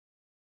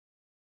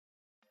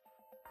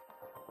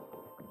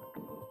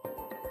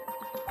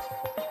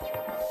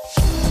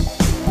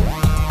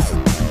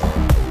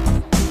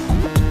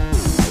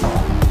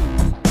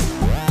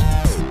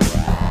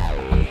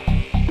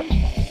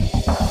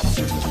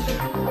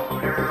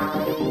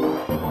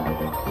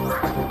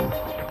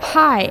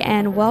Hi,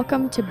 and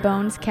welcome to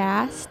Bones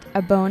Cast,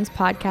 a Bones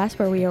podcast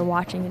where we are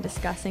watching and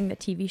discussing the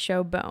TV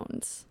show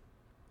Bones.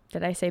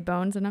 Did I say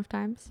Bones enough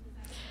times?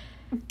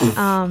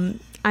 I'm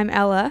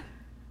Ella.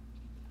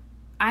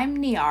 I'm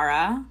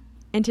Niara.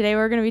 And today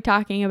we're going to be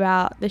talking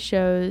about the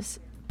show's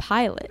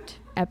pilot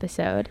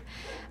episode.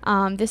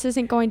 This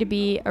isn't going to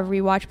be a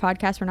rewatch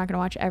podcast. We're not going to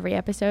watch every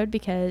episode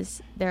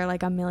because there are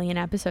like a million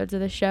episodes of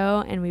the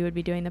show, and we would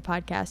be doing the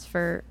podcast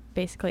for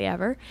basically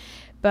ever.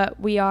 But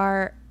we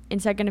are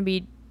instead going to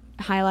be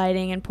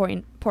highlighting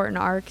important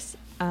arcs,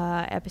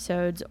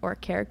 episodes, or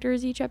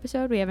characters each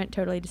episode. We haven't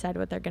totally decided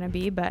what they're going to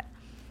be, but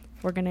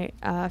we're going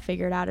to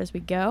figure it out as we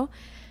go.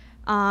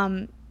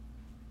 And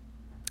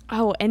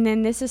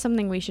then this is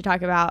something we should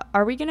talk about.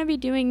 Are we going to be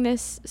doing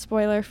this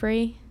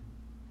spoiler-free?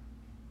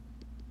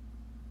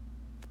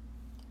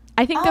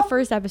 I think the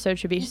first episode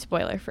should be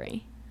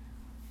spoiler-free.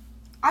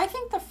 I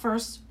think the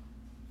first...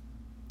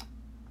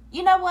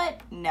 You know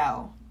what?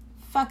 No.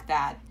 Fuck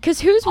that. Because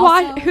who's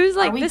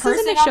like, this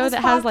isn't a show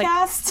that has like...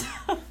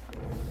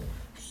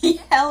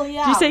 Hell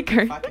yeah. Did you say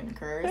curse? Fucking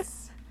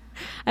curse.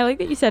 I like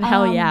that you said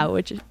hell yeah,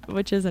 which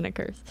isn't a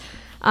curse.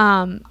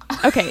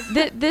 Okay,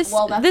 this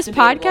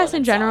podcast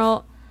in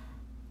general...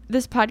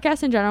 This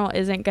podcast in general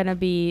isn't going to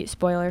be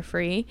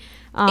spoiler-free.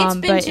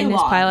 But in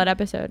this pilot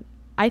episode...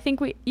 I think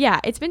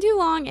it's been too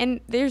long,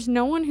 and there's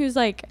no one who's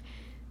like,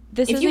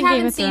 this isn't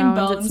Game of Thrones,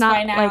 Bones it's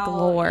not now, like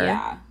lore.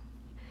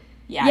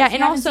 Yeah, if you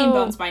haven't seen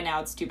Bones by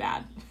now, it's too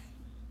bad.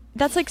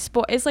 That's like,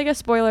 it's like a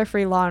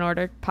spoiler-free Law &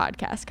 Order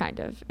podcast, kind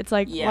of. It's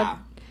like, yeah.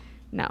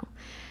 No.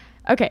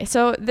 Okay,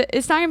 so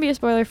it's not going to be a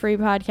spoiler-free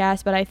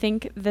podcast, but I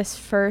think this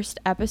first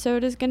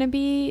episode is going to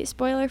be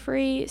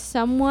spoiler-free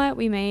somewhat.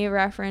 We may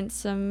reference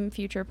some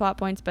future plot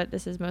points, but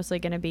this is mostly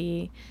going to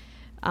be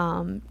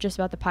just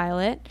about the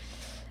pilot.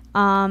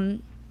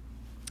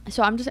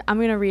 So I'm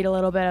going to read a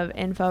little bit of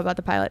info about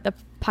the pilot. The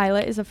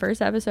pilot is the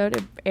first episode.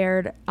 It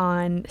aired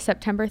on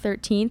September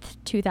 13th,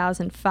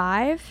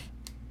 2005.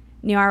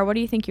 Niara, what do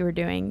you think you were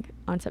doing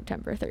on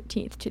September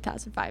 13th,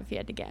 2005, if you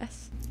had to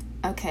guess?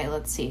 Okay,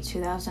 let's see.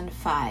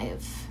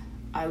 2005.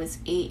 I was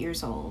 8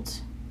 years old.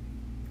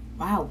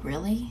 Wow,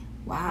 really?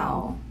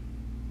 Wow.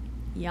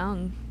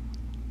 Young.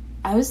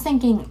 I was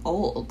thinking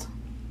old.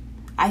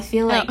 I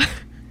feel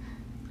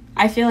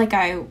like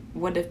I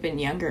would have been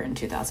younger in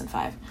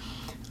 2005.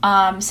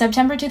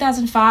 September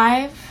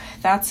 2005,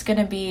 that's going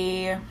to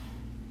be,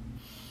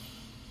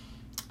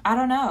 I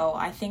don't know.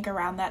 I think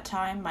around that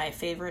time, my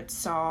favorite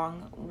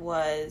song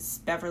was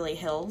Beverly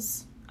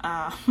Hills.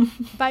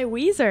 By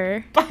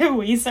Weezer. By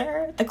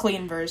Weezer. The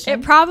clean version.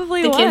 It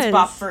probably was. The Kids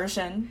Bop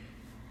version.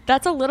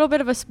 That's a little bit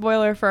of a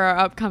spoiler for our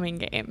upcoming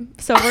game.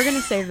 So we're going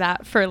to save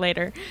that for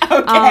later.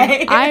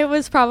 Okay. I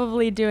was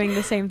probably doing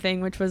the same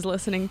thing, which was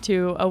listening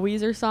to a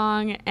Weezer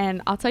song.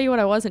 And I'll tell you what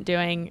I wasn't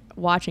doing,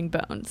 watching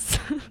Bones.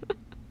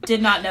 Did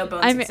not know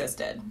Bones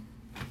existed.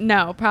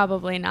 No,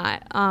 probably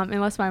not.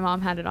 Unless my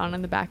mom had it on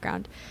in the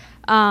background.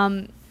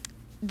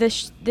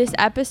 This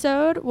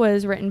episode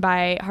was written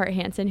by Hart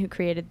Hanson, who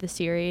created the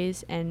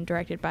series, and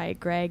directed by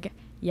Greg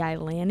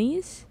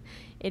Yaitanes.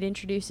 It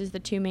introduces the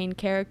two main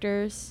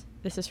characters.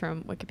 This is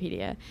from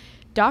Wikipedia.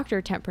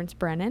 Dr. Temperance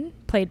Brennan,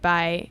 played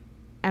by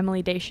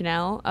Emily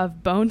Deschanel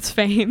of Bones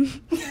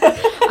fame.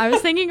 I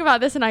was thinking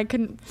about this and I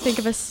couldn't think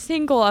of a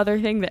single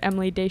other thing that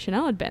Emily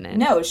Deschanel had been in.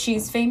 No,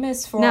 she's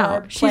famous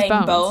for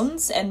playing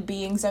Bones and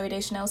being Zooey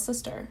Deschanel's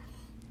sister.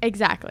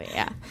 Exactly,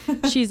 yeah.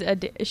 She's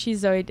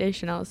Zooey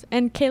Deschanel's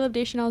and Caleb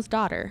Deschanel's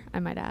daughter, I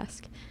might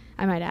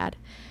add.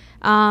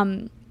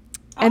 And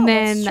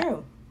then that's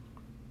true.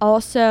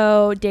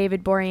 Also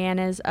David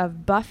Boreanaz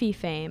of Buffy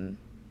fame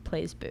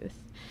plays Booth.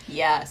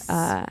 Yes.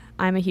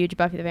 I'm a huge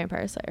Buffy the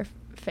Vampire Slayer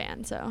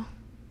fan, so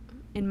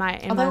in my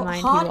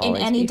mind, hot he will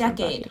always in any be from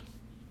decade. Buffy.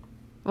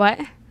 What?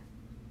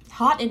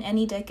 Hot in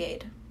any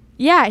decade.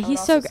 Yeah, he's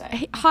so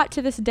hot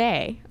to this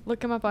day.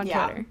 Look him up on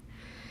Twitter.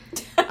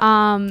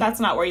 That's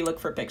not where you look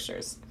for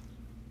pictures.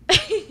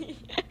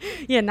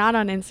 Yeah, not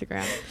on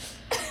Instagram.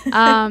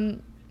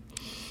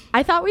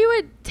 I thought we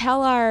would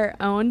tell our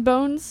own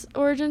Bones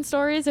origin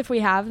stories if we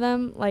have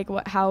them, like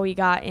how we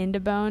got into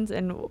Bones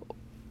and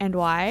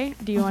why.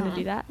 Do you want to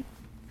do that?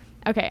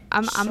 Okay,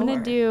 I'm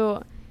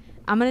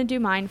gonna do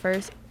mine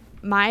first.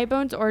 My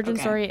Bones origin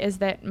story is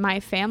that my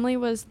family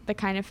was the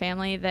kind of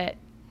family that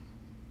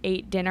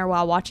ate dinner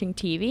while watching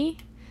TV.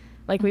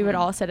 Like we would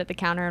all sit at the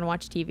counter and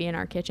watch TV in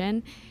our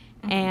kitchen,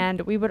 and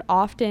we would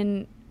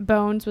often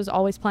Bones was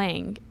always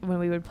playing when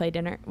we would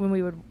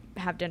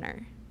have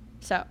dinner.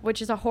 So,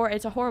 which is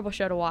it's a horrible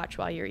show to watch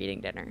while you're eating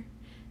dinner,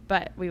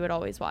 but we would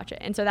always watch it.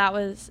 And so that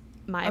was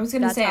my. I was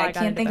gonna say I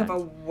can't think of a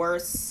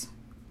worse.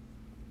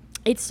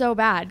 It's so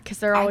bad because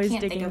they're always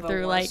digging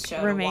through like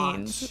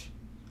remains.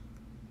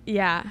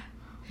 Yeah.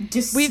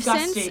 Disgusting. We've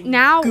since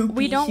now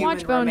we don't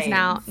watch Bones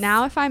remains.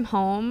 now if I'm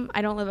home,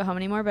 I don't live at home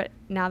anymore, but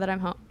now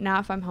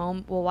if I'm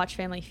home, we'll watch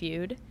Family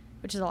Feud,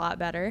 which is a lot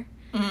better.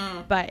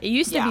 But it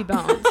used to be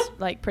Bones,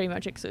 like pretty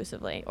much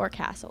exclusively, or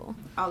Castle.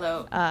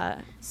 Although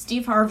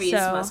Steve Harvey's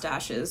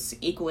mustache is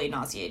equally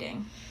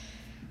nauseating.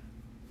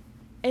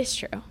 It's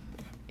true.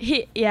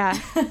 Yeah.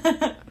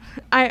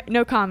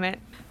 No comment.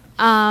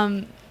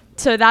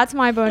 So that's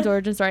my Bones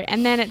origin story.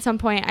 And then at some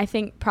point, I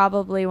think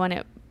probably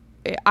when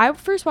I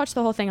first watched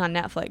the whole thing on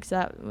Netflix.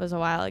 That was a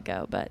while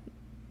ago. But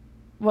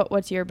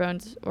what's your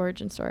Bones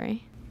origin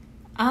story?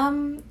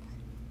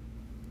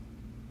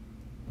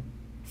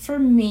 For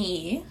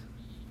me,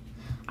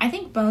 I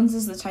think Bones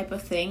is the type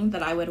of thing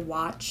that I would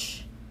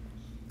watch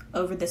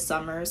over the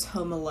summers,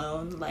 home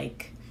alone,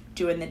 like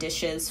doing the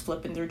dishes,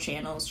 flipping through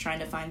channels, trying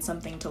to find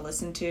something to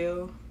listen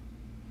to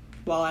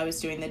while I was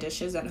doing the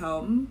dishes at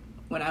home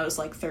when I was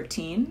like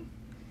 13.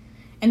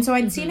 And so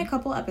I'd seen a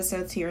couple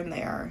episodes here and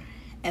there.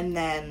 And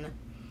then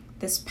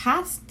this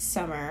past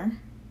summer,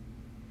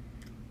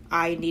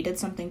 I needed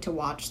something to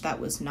watch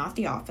that was not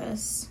The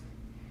Office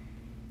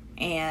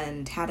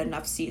and had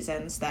enough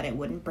seasons that it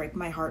wouldn't break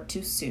my heart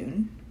too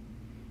soon.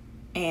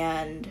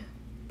 And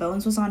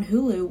Bones was on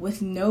Hulu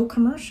with no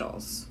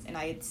commercials. And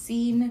I had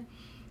seen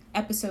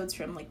episodes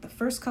from like the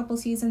first couple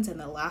seasons and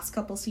the last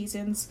couple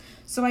seasons.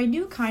 So I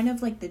knew kind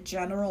of like the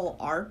general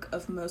arc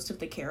of most of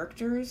the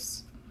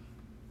characters,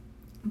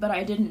 but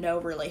I didn't know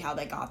really how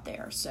they got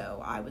there.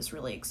 So I was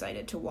really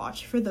excited to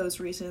watch for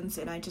those reasons,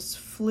 and I just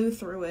flew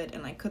through it,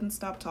 and I couldn't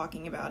stop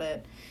talking about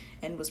it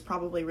and was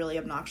probably really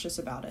obnoxious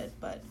about it,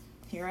 but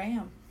here I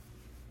am.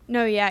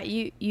 No, yeah,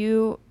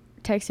 you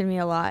texted me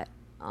a lot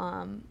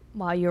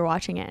while you were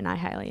watching it, and I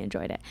highly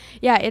enjoyed it.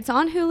 Yeah, it's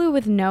on Hulu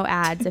with no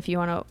ads if you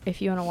want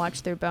to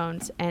watch through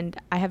Bones, and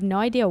I have no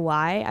idea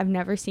why. I've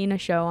never seen a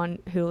show on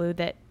Hulu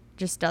that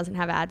just doesn't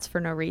have ads for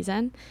no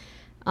reason.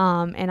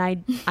 And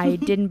I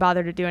didn't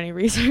bother to do any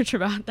research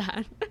about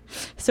that.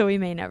 So we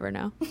may never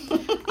know.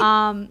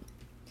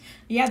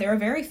 Yeah, there are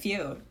very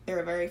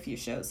few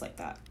shows like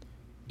that.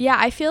 Yeah,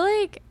 I feel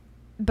like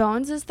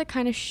Bones is the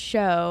kind of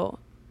show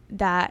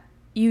that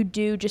you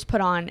do just put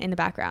on in the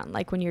background,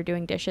 like when you're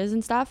doing dishes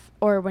and stuff,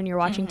 or when you're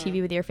watching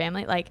TV with your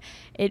family. Like,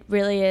 it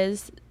really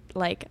is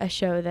like a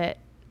show that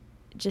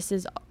just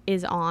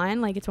is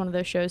on. Like, it's one of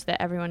those shows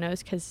that everyone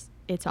knows because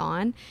it's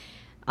on.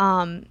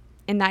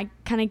 And that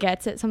kind of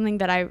gets at something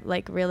that I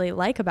like really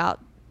like about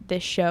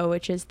this show,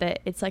 which is that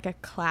it's like a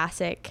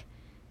classic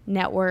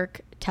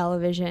network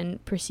television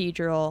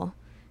procedural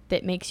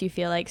that makes you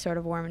feel like sort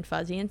of warm and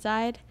fuzzy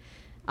inside.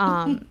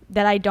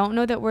 That I don't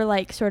know that we're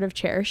like sort of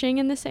cherishing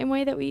in the same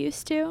way that we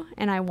used to,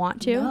 and I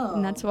want to,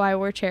 and that's why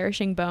we're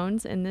cherishing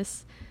Bones in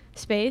this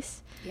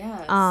space.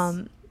 Yes.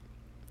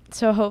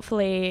 So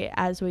hopefully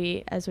as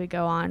we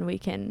go on, we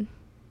can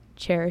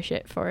cherish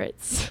it for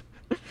its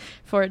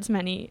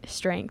many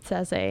strengths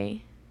as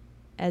a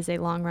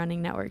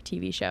long-running network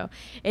TV show.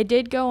 It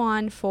did go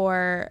on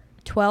for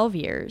 12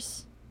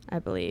 years, I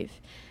believe,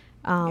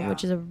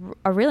 which is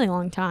a really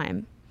long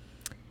time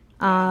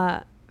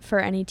for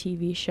any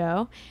TV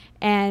show.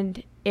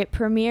 And it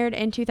premiered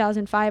in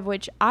 2005,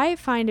 which I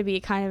find to be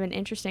kind of an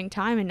interesting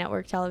time in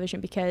network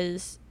television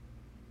because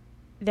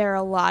there are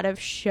a lot of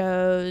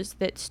shows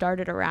that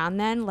started around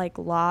then, like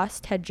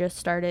Lost had just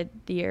started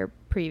the year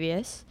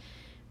previous,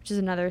 which is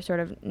another sort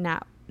of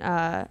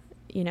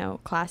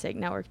classic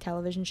network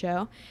television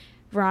show.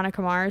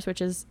 Veronica Mars,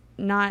 which is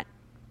not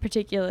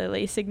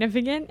particularly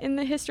significant in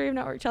the history of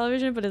network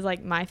television, but is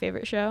like my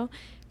favorite show,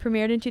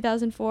 premiered in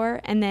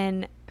 2004. And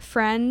then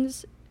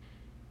Friends,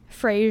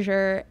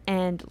 Frasier,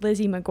 and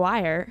Lizzie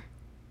McGuire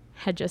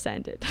had just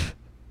ended.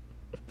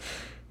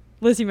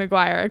 Lizzie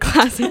McGuire, a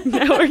classic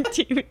network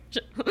TV show.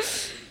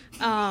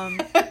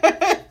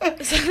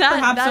 So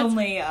perhaps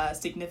only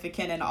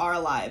significant in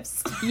our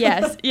lives.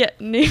 Yes, yeah,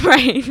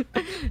 right.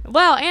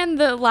 Well, and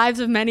the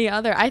lives of many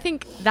other. I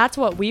think that's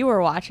what we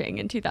were watching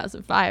in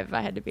 2005, if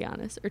I had to be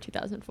honest, or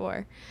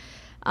 2004.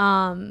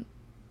 And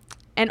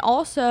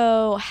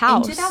also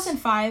House. In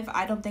 2005,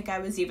 I don't think I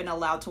was even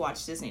allowed to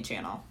watch Disney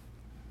Channel.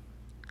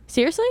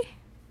 Seriously?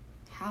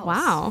 House.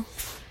 Wow.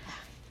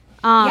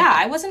 Yeah,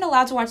 I wasn't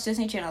allowed to watch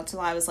Disney Channel until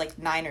I was like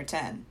 9 or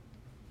 10.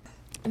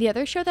 The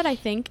other show that I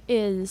think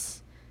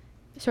is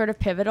sort of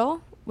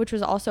pivotal, which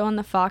was also on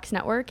the Fox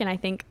network and I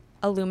think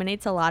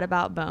illuminates a lot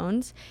about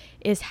Bones,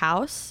 is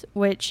House,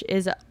 which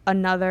is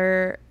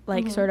another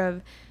like sort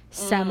of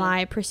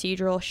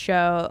semi-procedural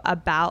show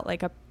about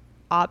like a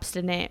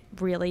obstinate,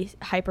 really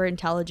hyper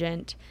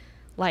intelligent,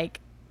 like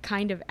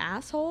kind of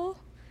asshole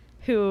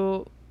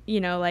who,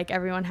 like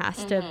everyone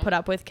has to put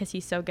up with because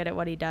he's so good at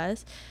what he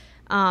does.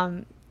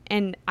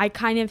 And I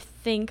kind of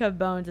think of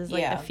Bones as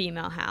like the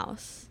female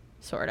House,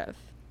 sort of.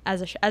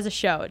 As a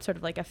show, it's sort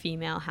of like a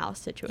female House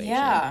situation.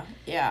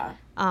 Yeah.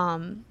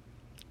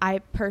 I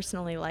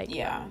personally like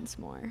Bones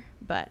more,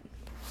 but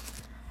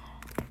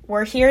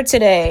we're here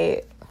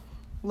today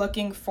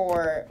looking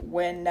for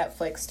when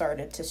Netflix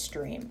started to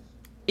stream.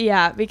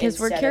 Yeah, because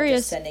we're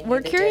curious.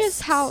 We're curious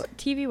discs. how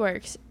TV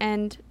works,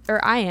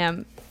 or I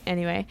am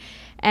anyway.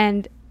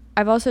 And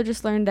I've also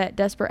just learned that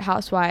Desperate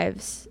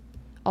Housewives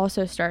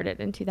also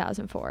started in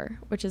 2004,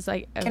 which is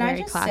like a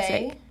very classic.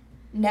 Say,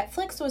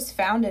 Netflix was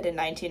founded in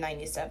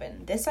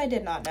 1997. This I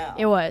did not know.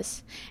 It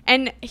was.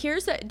 And do you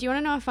want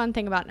to know a fun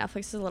thing about Netflix?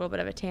 It's a little bit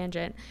of a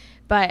tangent,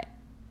 but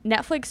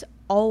Netflix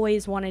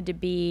always wanted to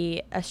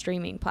be a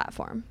streaming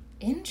platform.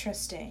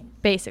 Interesting.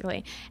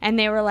 basically. And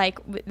they were like,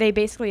 they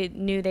basically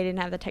knew they didn't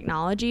have the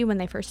technology when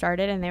they first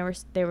started, and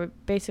they were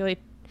basically,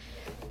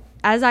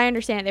 as I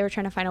understand it, they were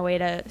trying to find a way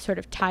to sort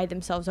of tie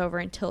themselves over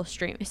until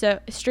streaming. So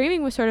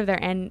streaming was sort of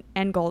their end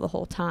goal the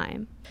whole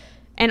time.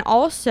 And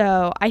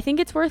also, I think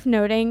it's worth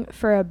noting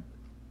for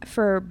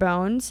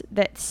Bones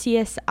that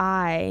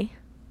CSI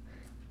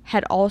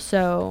had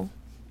also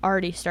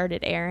already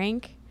started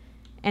airing,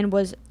 and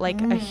was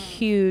like a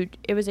huge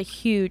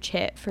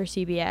hit for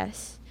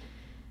CBS.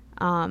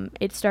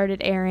 It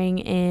started airing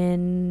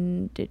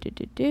in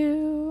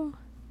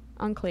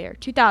unclear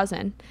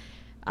 2000,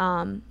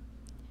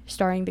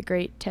 starring the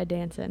great Ted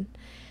Danson,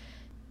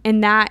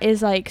 and that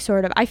is like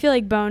sort of, I feel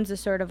like Bones is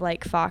sort of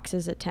like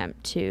Fox's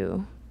attempt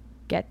to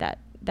get that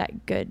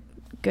good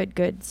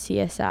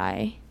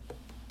CSI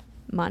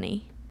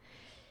money.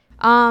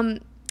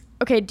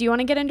 Okay, do you want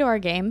to get into our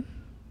game?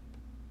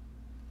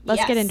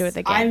 Let's get into it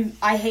again.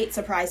 I hate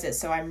surprises,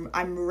 so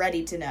I'm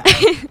ready to know.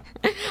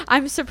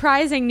 I'm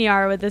surprising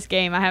Niara with this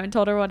game. I haven't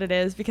told her what it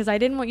is because I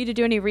didn't want you to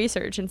do any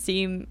research and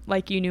seem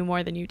like you knew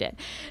more than you did.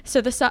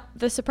 So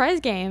the surprise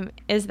game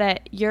is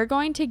that you're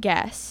going to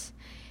guess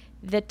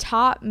the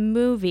top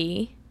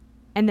movie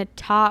and the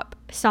top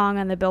song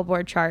on the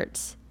Billboard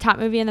charts, top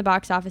movie in the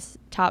box office,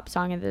 top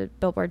song in the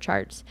Billboard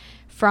charts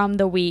from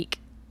the week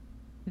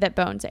that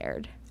Bones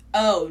aired.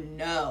 Oh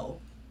no.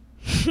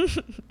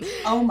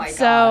 Oh my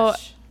so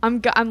gosh.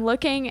 I'm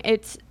looking,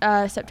 it's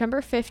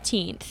September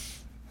 15th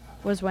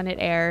was when it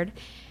aired,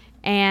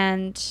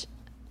 and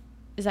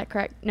is that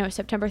correct? No,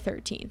 September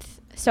 13th.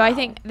 So wow. I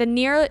think the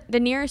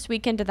nearest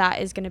weekend to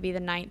that is going to be the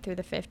 9th through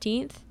the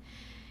 15th.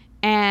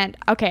 And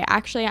okay,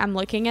 actually I'm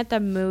looking at the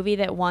movie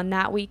that won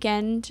that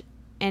weekend,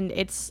 and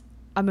it's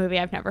a movie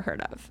I've never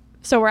heard of.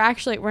 So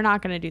we're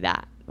not going to do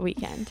that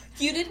weekend.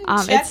 You didn't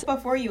check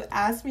before you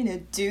asked me to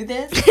do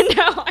this?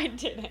 No, I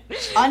didn't.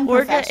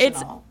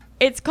 Unprofessional.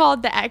 It's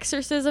called The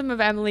Exorcism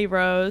of Emily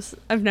Rose.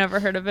 I've never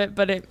heard of it,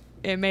 but it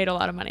made a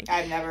lot of money.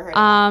 I've never heard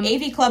of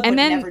it. AV Club would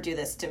never do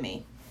this to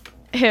me.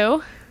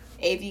 Who?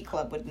 AV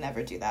Club would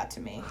never do that to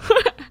me.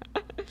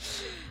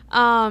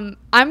 I'm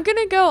going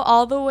to go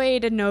all the way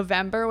to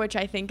November, which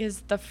I think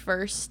is the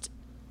first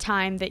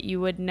time that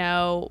you would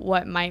know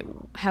what might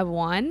have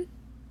won.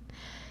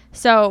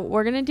 So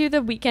we're going to do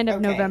the weekend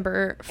of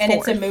November 4th. And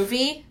it's a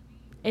movie?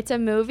 It's a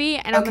movie,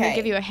 and I'm going to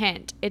give you a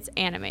hint. It's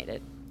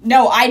animated.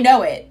 No, I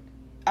know it.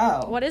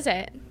 Oh. What is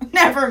it?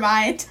 Never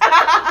mind.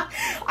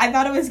 I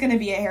thought it was going to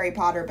be a Harry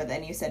Potter, but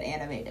then you said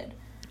animated.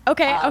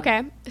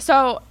 Okay.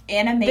 So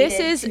animated.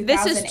 It's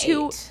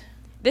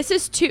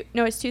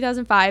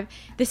 2005.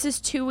 This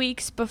is 2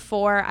 weeks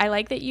before. I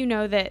like that you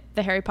know that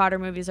the Harry Potter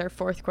movies are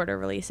fourth quarter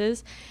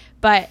releases,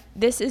 but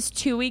this is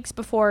 2 weeks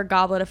before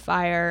Goblet of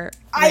Fire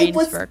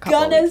reigns for a couple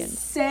weekends. I was gonna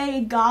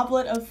say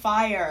Goblet of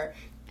Fire.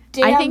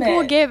 Damn I think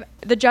it.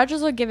 the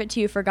judges will give it to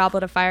you for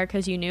Goblet of Fire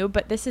because you knew,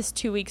 but this is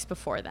 2 weeks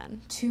before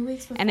then. 2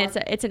 weeks before. And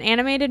it's an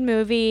animated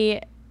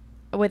movie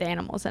with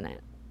animals in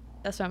it.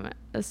 That's what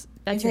that's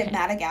Is your it hint.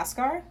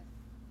 Madagascar?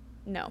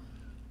 No.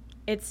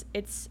 It's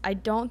I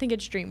don't think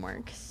it's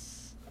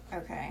DreamWorks.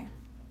 Okay.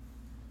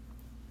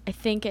 I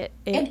think it's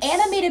an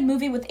animated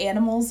movie with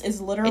animals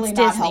is literally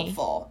not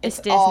helpful. It's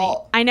Disney.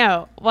 I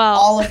know. Well,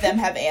 all of them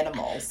have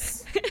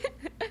animals.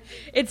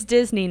 It's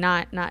Disney,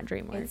 not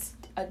DreamWorks. It's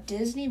a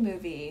Disney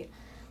movie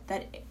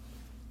that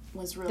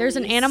was released. There's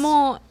an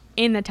animal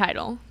in the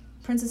title.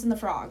 Princess and the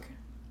Frog.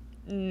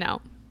 No.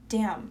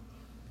 Damn.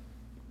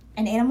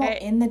 An animal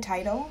in the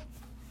title?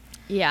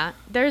 Yeah.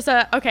 Here's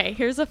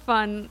a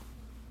fun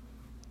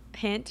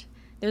hint.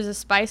 There's a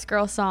Spice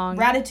Girl song.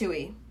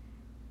 Ratatouille.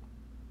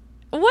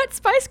 What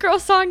Spice Girl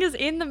song is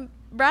in the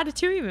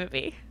Ratatouille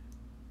movie?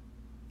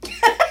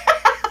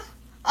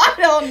 I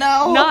don't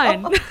know.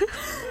 None.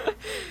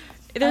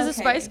 There's a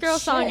Spice Girl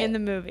song in the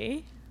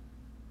movie.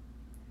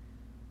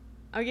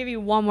 I'll give you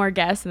one more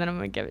guess, and then I'm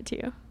going to give it to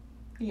you.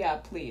 Yeah,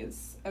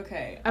 please.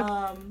 Okay.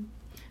 I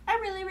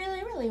really,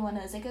 really, really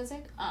want to zig.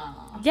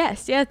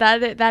 Yes,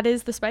 that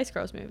is the Spice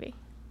Girls movie.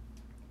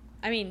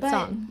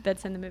 Song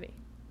that's in the movie.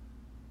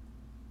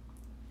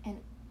 An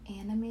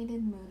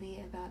animated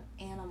movie about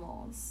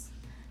animals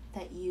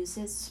that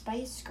uses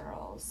Spice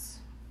Girls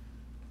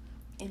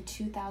in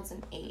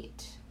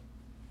 2008.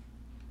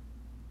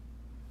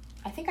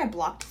 I think I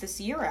blocked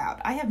this year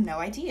out. I have no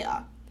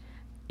idea.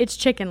 It's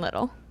Chicken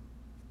Little.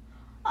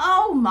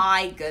 Oh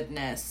my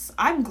goodness.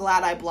 I'm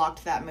glad I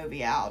blocked that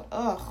movie out.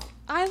 Ugh.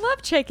 I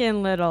love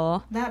Chicken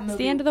Little. That movie. It's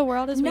the end of the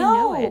world as we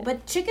know it. No,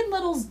 but Chicken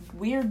Little's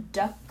weird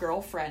duck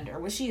girlfriend, or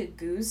was she a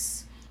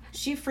goose?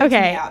 She freaked me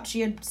out.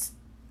 She had,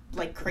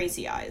 like,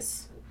 crazy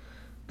eyes.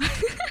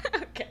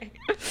 Okay.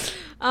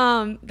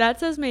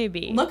 That says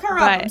maybe. Look her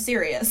up. I'm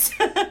serious.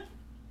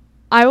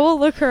 I will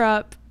look her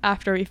up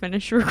after we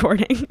finish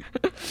recording.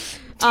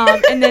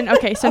 And then,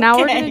 so now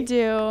we're going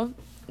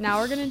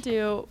to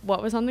do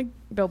what was on the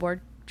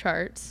Billboard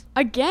charts.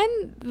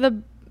 Again,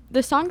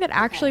 the song that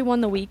actually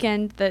won the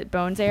weekend that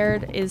Bones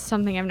aired is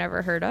something I've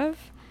never heard of,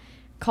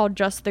 called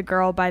Just the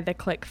Girl by the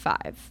Click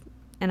 5.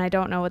 And I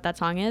don't know what that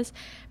song is.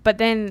 But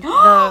then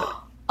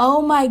Oh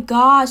my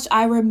gosh,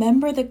 I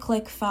remember the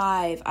Click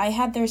 5. I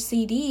had their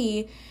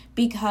CD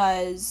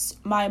because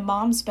my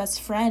mom's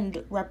best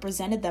friend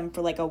represented them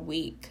for like a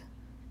week.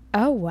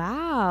 Oh,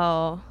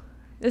 wow.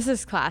 This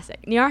is classic.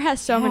 Niar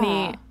has so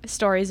many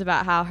stories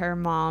about how her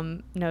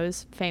mom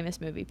knows famous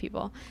movie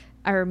people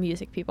or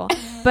music people.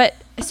 But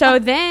so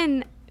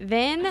then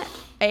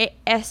a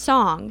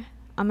song,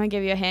 I'm going to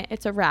give you a hint.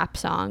 It's a rap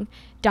song,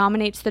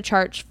 dominates the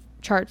charts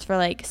for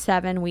like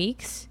 7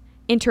 weeks,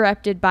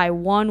 interrupted by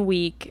 1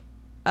 week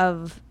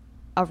of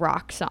a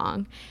rock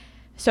song.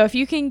 So if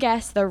you can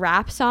guess the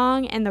rap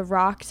song and the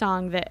rock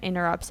song that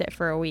interrupts it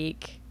for a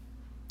week,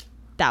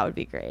 that would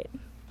be great.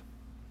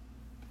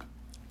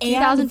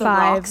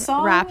 2005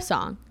 rap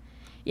song.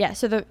 Yeah,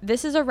 so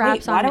this is a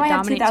rap song. Why do that I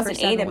have dominates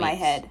 2008 in my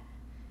head?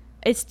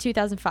 It's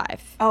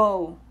 2005.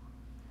 Oh.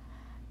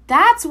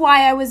 That's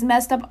why I was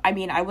messed up. I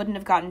mean, I wouldn't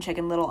have gotten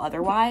Chicken Little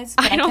otherwise.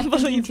 But I don't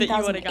believe that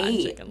you would have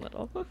gotten Chicken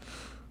Little.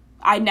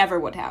 I never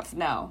would have,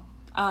 no.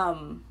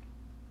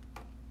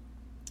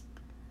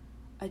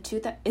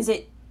 Is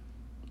it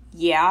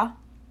Yeah?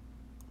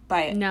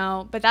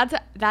 No, but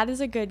that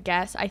is a good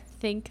guess. I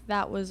think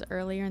that was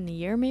earlier in the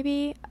year,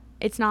 maybe.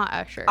 It's not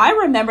Usher. I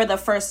remember the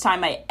first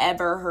time I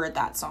ever heard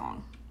that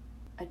song.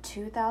 A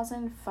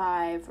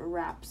 2005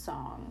 rap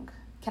song.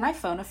 Can I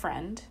phone a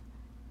friend?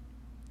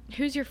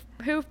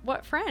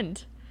 What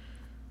friend?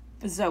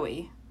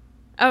 Zoe.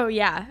 Oh,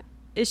 yeah.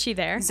 Is she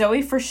there?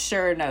 Zoe for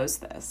sure knows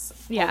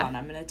this. Yeah. Hold on,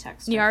 I'm going to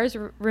text her. Niar's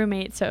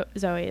roommate, so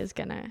Zoe, is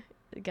gonna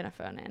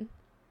phone in.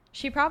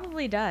 She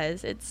probably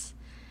does.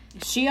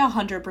 She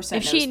 100%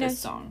 knows this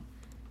song.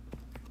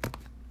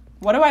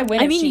 What do I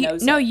win if she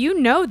knows it? No, you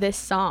know this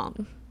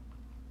song.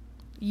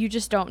 You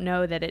just don't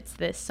know that it's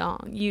this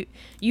song.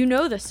 You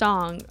know the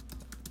song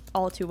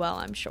all too well,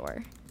 I'm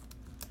sure.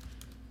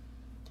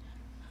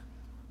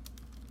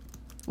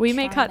 We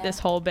may cut this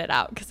whole bit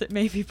out because it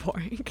may be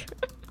boring.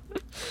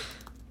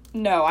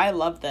 No, I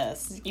love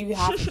this. You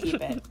have to keep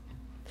it.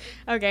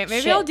 Okay,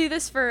 maybe I'll do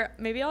this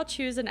maybe I'll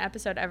choose an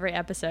episode every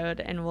episode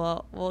and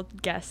we'll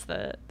guess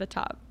the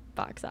top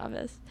box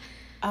office.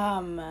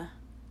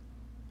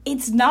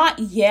 It's not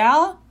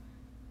Yeah?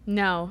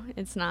 No,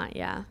 it's not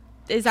Yeah.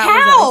 Is that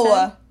How? what Zoe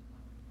said?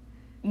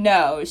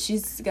 No,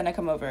 she's gonna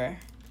come over.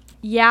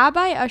 Yeah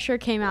by Usher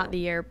came out the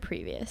year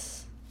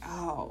previous.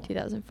 Oh.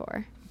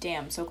 2004.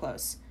 Damn, so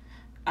close.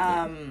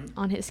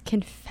 On his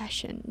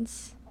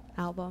Confessions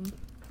album.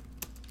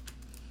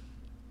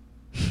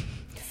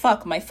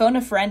 Fuck, my phone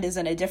a friend is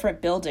in a different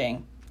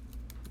building.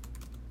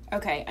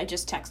 Okay, I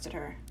just texted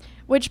her.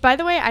 Which, by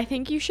the way, I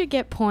think you should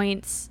get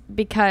points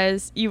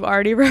because you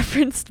already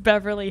referenced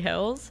Beverly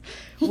Hills,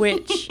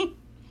 which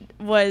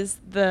was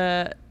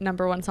the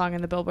 #1 song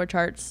in the Billboard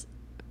charts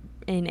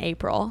in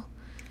April.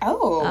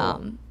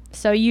 Oh.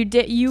 So you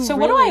did. So really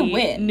what do I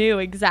win? Knew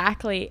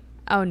exactly.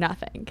 Oh,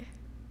 nothing.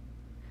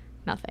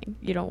 Nothing.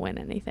 You don't win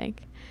anything.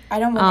 I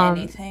don't win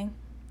anything.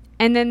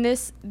 And then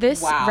this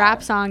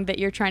rap song that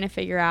you're trying to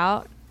figure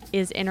out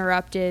is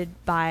interrupted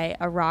by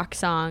a rock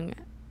song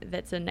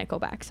that's a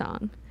Nickelback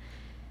song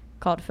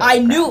called Photograph. I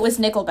knew it was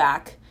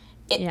Nickelback.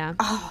 Yeah.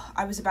 Oh,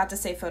 I was about to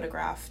say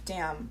Photograph.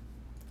 Damn.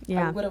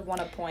 Yeah. I would have won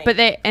a point. But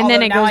then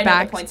it goes I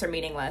back. Know the points are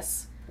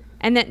meaningless.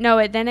 And then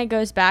then it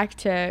goes back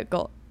to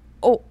Gold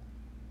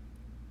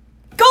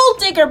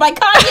Digger by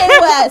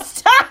Kanye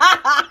West.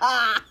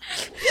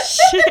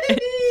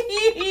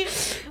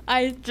 Shit.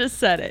 I just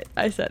said it.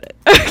 I said it.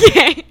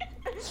 Okay.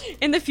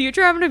 In the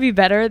future, I'm going to be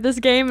better at this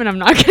game, and I'm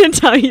not going to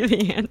tell you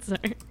the answer.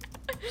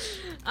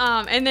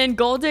 And then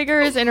Gold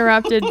Digger is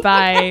interrupted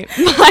by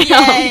My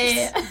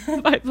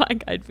Humps by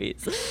Black Eyed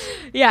Peas.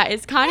 Yeah,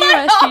 it's Kanye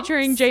West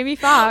featuring Jamie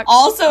Foxx.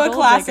 Also a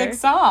classic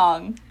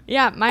song.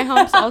 Yeah, My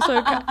Humps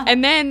also.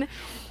 And then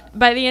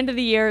by the end of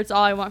the year, it's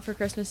All I Want for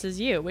Christmas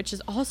Is You, which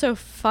is also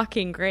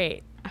fucking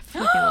great. I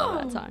fucking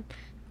love that song.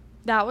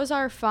 That was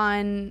our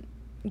fun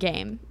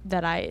game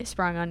that I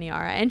sprung on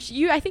Niara, and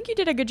I think you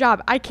did a good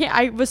job.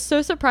 I was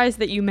so surprised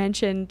that you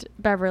mentioned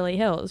Beverly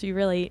Hills. You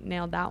really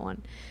nailed that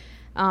one,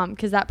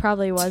 because that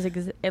probably was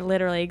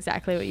literally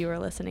exactly what you were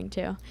listening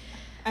to.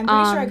 I'm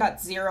pretty sure I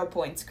got 0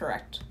 points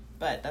correct,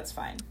 but that's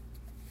fine.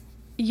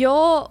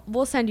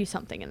 We'll send you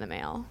something in the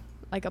mail,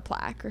 like a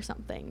plaque or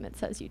something that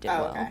says you did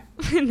well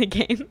in the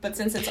game. But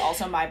since it's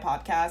also my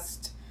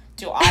podcast,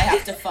 do I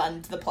have to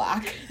fund the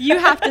plaque? You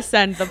have to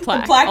send the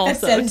plaque,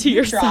 also that says to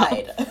yourself.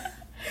 Tried.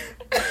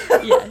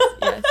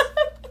 Yes.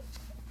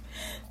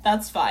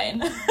 That's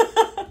fine.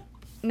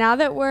 Now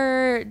that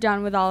we're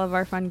done with all of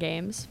our fun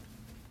games,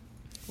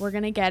 we're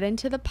going to get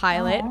into the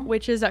pilot,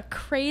 which is a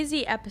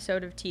crazy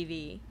episode of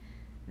TV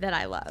that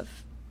I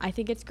love. I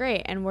think it's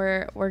great, and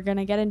we're going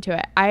to get into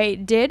it. I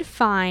did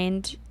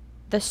find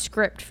the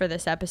script for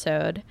this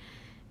episode,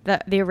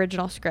 the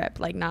original script,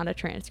 like not a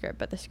transcript,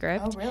 but the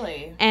script. Oh,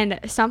 really? And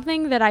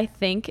something that I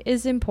think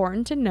is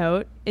important to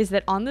note is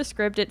that on the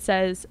script it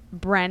says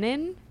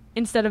Brennan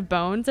instead of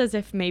Bones, as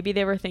if maybe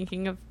they were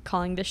thinking of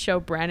calling this show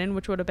Brennan,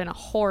 which would have been a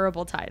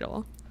horrible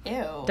title.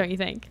 Ew. Don't you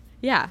think?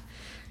 Yeah.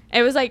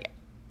 It was like,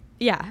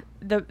 yeah,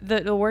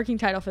 the working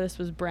title for this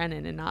was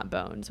Brennan and not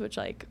Bones, which,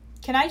 like,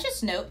 Can I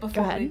just note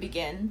before we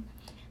begin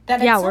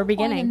that yeah, at some we're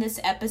beginning. point in this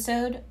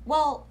episode,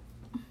 well,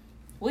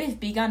 we've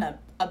begun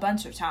a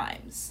bunch of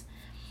times,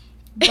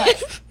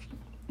 but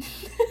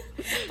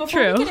before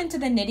True. we get into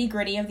the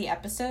nitty-gritty of the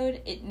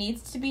episode, it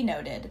needs to be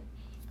noted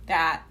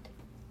that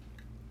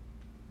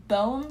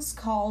Bones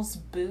calls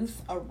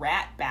Booth a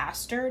rat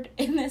bastard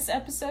in this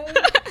episode.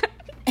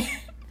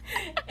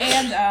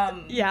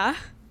 And yeah,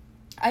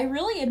 I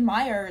really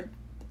admire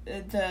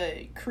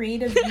the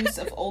creative use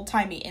of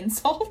old-timey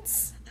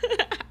insults.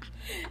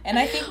 And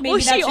I think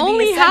maybe that she should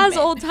only be a has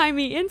segment.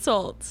 old-timey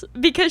insults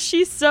because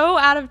she's so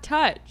out of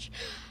touch.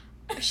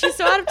 She's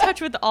so out of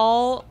touch with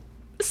all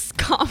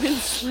common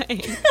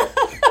slang.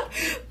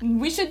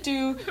 We should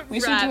do a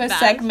Rat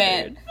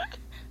segment.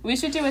 We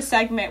should do a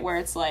segment where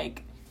it's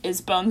like,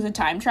 is Bones a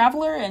time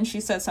traveler? And she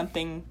says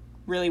something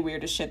really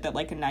weird as shit that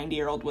like a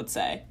 90-year-old would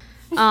say.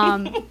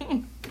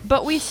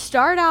 But we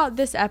start out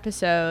this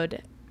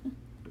episode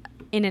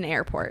in an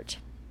airport.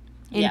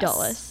 In Yes.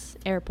 Dulles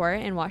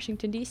Airport in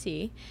Washington,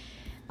 D.C.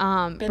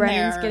 Brennan's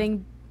there.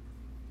 getting...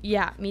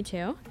 Yeah, me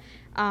too.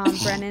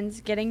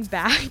 Brennan's getting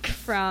back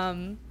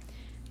from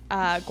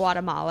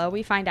Guatemala,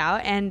 we find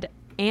out. And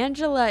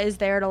Angela is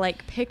there to,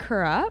 like, pick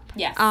her up.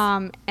 Yes.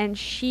 And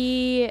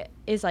she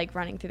is, like,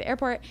 running through the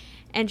airport.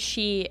 And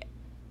she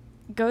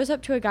goes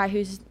up to a guy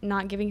who's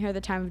not giving her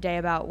the time of day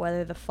about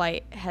whether the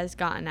flight has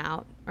gotten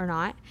out or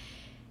not.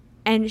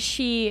 And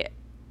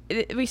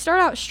we start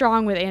out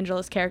strong with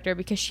Angela's character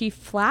because she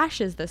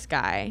flashes this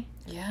guy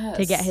Yes.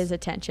 to get his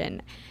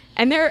attention.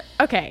 And there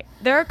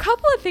are a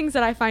couple of things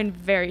that I find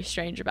very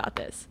strange about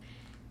this.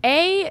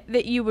 A,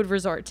 that you would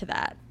resort to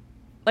that.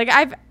 Like,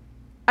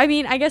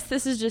 I guess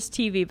this is just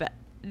TV, but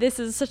this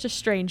is such a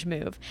strange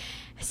move.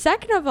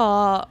 Second of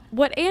all,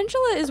 what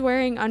Angela is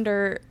wearing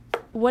under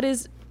what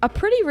is a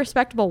pretty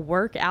respectable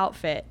work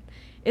outfit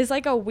is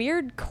like a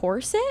weird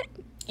corset.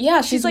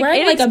 Yeah, she's like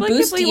wearing like a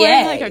inexplicably bustier.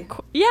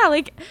 wearing,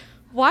 like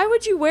why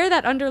would you wear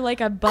that under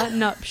like a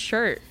button-up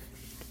shirt?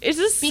 It's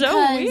just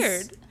so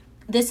weird.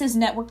 This is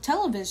network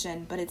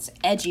television, but it's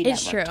edgy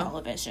It's network true.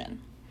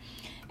 television.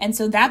 And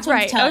so that's what I'm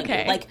Right, telling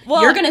okay. you. Like,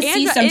 Well, you're going to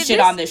see some shit this-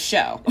 on this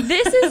show.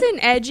 This is an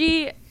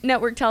edgy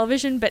network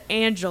television, but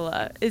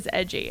Angela is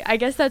edgy. I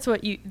guess that's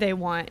what they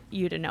want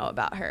you to know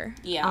about her.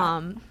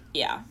 Yeah.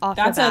 Yeah. off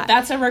the bat.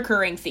 That's a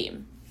recurring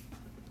theme.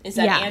 Is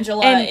that Yeah,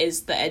 Angela and-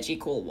 is the edgy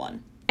cool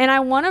one. And I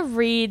want to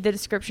read the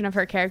description of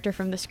her character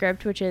from the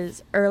script, which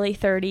is early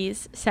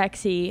 30s,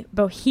 sexy,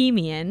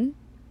 bohemian,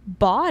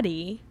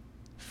 body,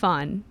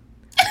 fun,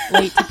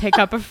 late to pick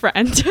up a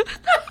friend.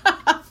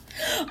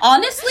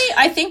 Honestly,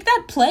 I think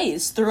that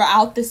plays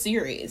throughout the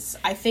series.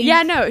 I think.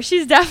 Yeah, no,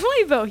 she's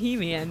definitely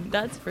bohemian.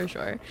 That's for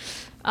sure.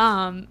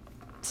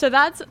 So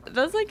that's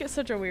like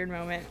such a weird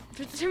moment.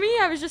 To me,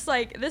 I was just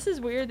like, this is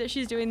weird that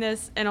she's doing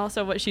this, and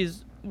also what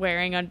she's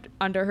wearing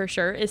under her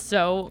shirt is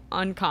so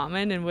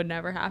uncommon and would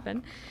never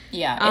happen.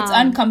 Yeah, it's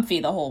uncomfy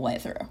the whole way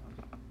through.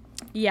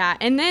 Yeah,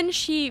 and then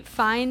she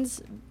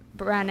finds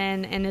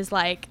Brennan and is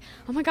like,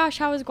 oh my gosh,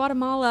 how was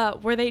Guatemala?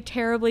 Were they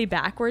terribly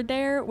backward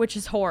there? Which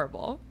is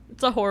horrible.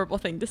 It's a horrible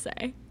thing to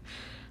say.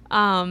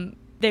 I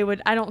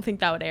don't think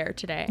that would air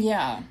today.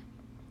 Yeah.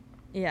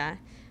 Yeah.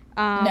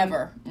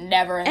 Never in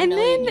a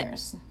million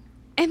years.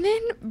 And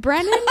then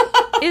Brennan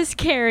is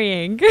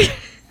carrying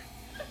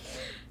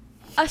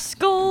a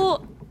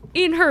skull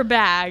in her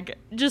bag,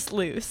 just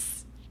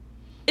loose.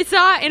 It's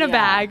not in a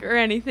bag or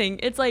anything.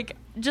 It's like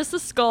just a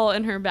skull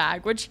in her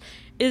bag, which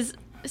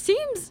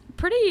seems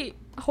pretty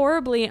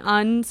horribly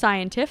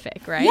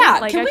unscientific, right? Yeah,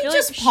 like, can I we feel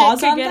just like pause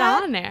shit could on get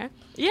that? on there.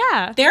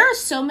 Yeah. There are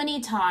so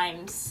many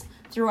times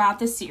throughout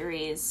the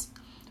series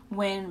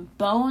when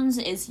Bones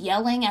is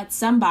yelling at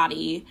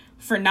somebody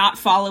for not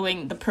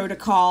following the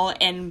protocol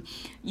and,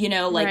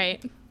 Right.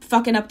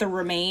 fucking up the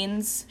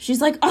remains.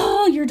 She's like,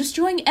 oh, you're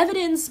destroying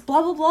evidence,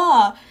 blah, blah,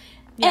 blah.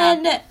 Yeah.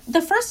 And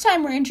the first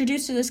time we're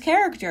introduced to this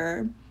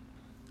character,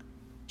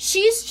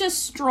 she's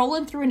just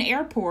strolling through an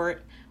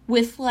airport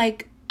with,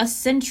 like, a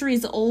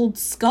centuries-old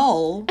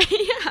skull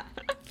Yeah.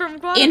 From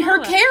Guatemala. in her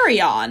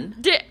carry-on.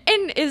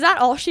 And is that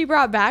all she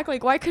brought back?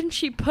 Like, why couldn't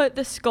she put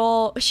the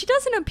skull? She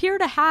doesn't appear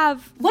to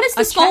have. What is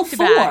the a skull checked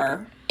for? bag.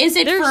 Is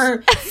it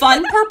for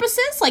fun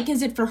purposes? Like,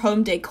 is it for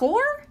home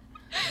decor?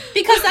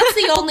 Because that's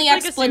the only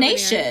Like a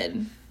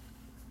explanation.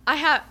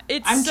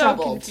 It's I'm so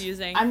troubled.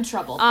 confusing. I'm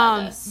troubled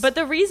by this. But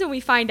the reason we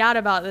find out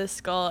about this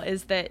skull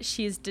is that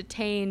she's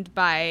detained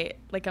by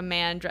like a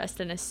man dressed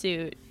in a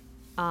suit,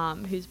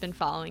 who's been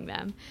following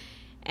them,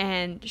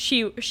 and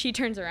she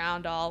turns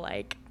around all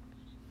like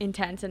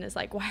intense and is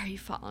like, "Why are you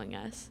following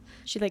us?"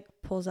 She like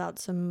pulls out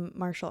some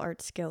martial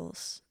arts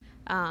skills,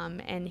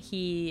 and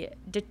he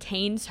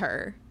detains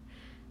her.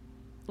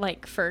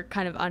 Like for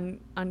kind of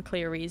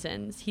unclear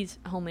reasons. He's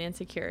Homeland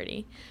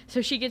Security.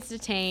 So she gets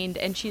detained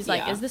and she's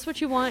like, Yeah. is this what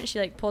you want? She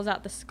like pulls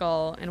out the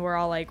skull and we're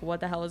all like,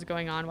 what the hell is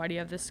going on? Why do you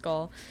have this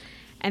skull?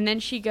 And then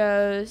she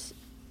goes,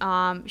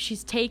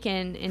 she's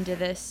taken into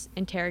this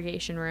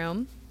interrogation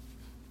room,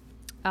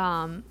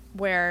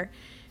 where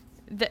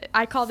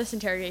I call this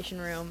interrogation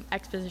room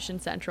Exposition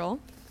Central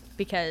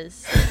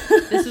because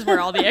this is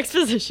where all the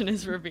exposition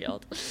is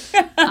revealed.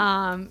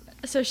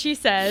 So she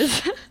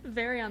says,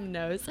 very on the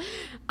nose,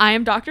 I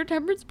am Dr.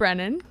 Temperance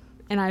Brennan,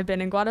 and I've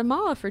been in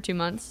Guatemala for 2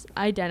 months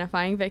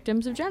identifying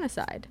victims of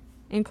genocide,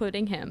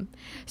 including him.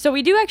 So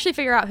we do actually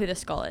figure out who the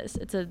skull is.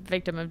 It's a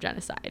victim of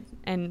genocide.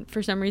 And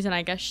for some reason,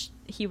 I guess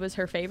he was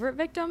her favorite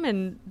victim,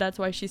 and that's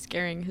why she's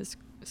carrying his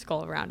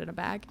skull around in a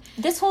bag.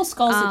 This whole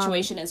skull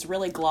situation is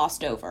really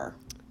glossed over.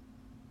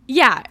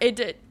 Yeah,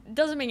 it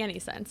doesn't make any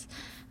sense.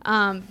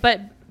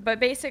 But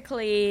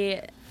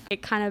basically,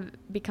 it kind of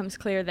becomes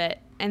clear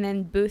that, and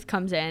then Booth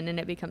comes in, and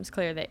it becomes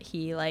clear that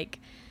he, like,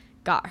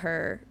 got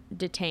her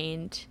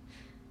detained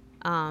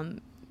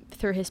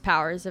through his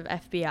powers of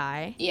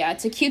FBI. Yeah,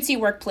 it's a cutesy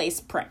workplace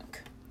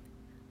prank.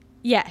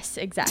 Yes,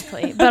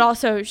 exactly. But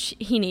also,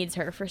 he needs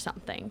her for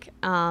something.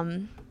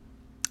 And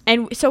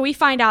so we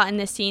find out in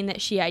this scene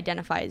that she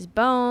identifies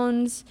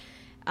Bones,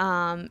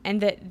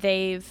 and that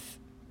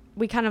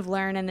we kind of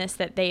learn in this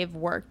that they've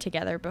worked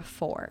together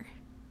before.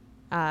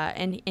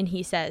 And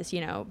he says,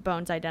 you know,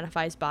 Bones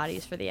identifies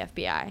bodies for the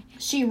FBI.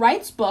 She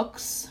writes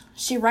books,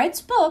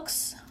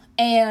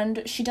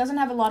 and she doesn't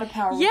have a lot of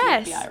power with the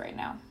FBI right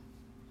now.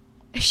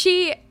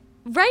 She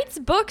writes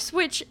books,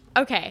 which,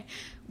 okay,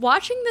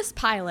 watching this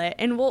pilot,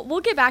 and we'll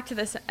get back to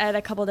this at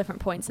a couple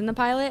different points in the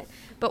pilot,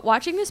 but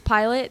watching this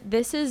pilot,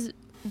 this is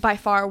by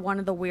far one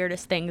of the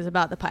weirdest things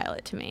about the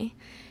pilot to me,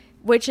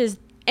 which is,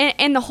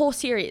 and the whole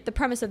series, the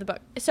premise of the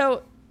book.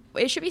 So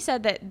it should be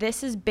said that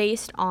this is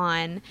based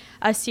on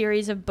a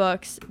series of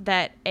books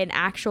that an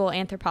actual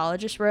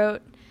anthropologist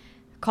wrote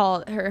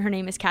called, her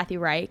name is Kathy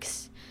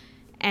Reichs,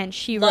 and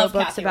she wrote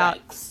books Kathy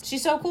about... Reichs.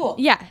 She's so cool.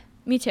 Yeah,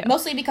 me too.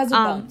 Mostly because of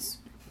Bones.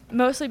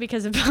 Mostly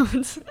because of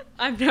Bones.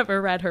 I've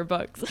never read her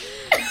books.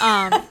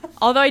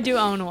 Although I do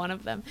own one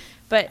of them.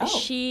 But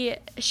she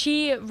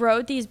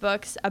wrote these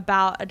books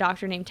about a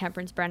doctor named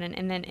Temperance Brennan,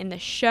 and then in the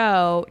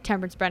show,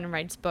 Temperance Brennan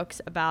writes books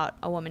about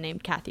a woman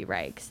named Kathy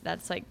Reichs.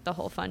 That's like the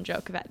whole fun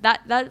joke of it.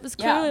 That was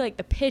clearly like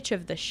the pitch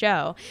of the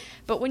show.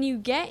 But when you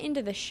get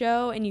into the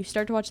show and you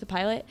start to watch the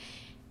pilot,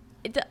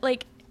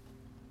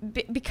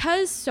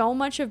 because so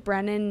much of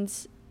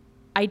Brennan's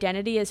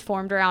identity is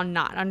formed around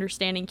not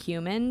understanding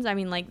humans. I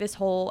mean, like, this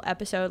whole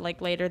episode,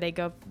 like, later they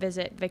go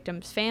visit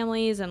victims'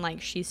 families, and,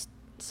 like, she's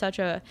such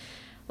a,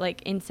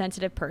 like,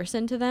 insensitive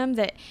person to them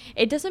that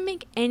it doesn't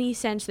make any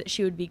sense that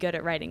she would be good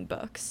at writing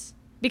books.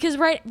 Because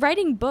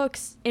writing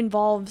books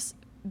involves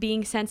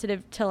being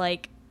sensitive to,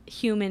 like,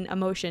 human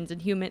emotions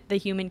and the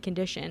human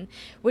condition,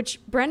 which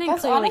Brennan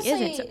clearly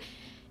isn't. So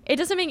it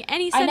doesn't make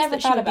any sense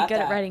that she would be good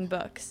at writing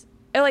books.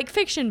 Like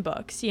fiction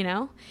books, you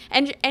know?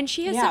 And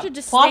she has such a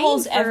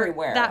disdain for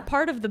everywhere. That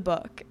part of the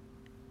book,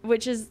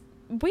 which is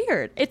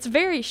weird. It's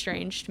very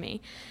strange to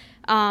me.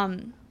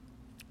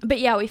 But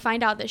yeah, we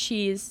find out that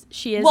she is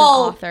an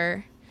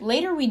author.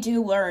 Later we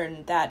do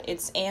learn that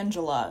it's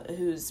Angela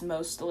who's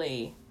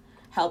mostly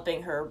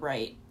helping her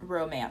write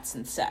romance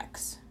and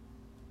sex.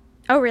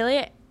 Oh,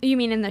 really? You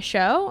mean in the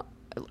show?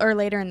 Or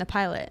later in the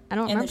pilot? I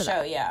don't remember that.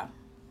 In the show, yeah.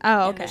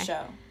 Oh, okay. In the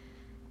show.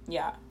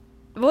 Yeah.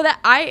 Well,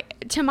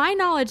 to my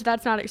knowledge,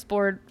 that's not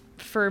explored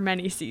for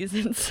many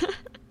seasons.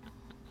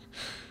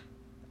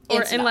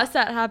 Unless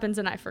that happens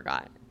and I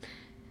forgot.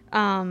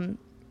 No,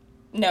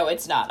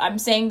 it's not. I'm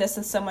saying this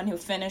as someone who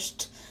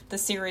finished the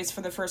series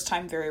for the first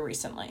time very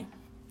recently.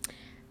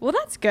 Well,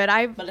 that's good.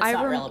 But it's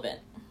not relevant.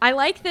 I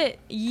like that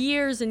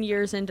years and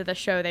years into the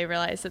show, they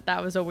realized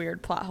that was a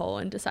weird plot hole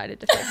and decided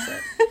to fix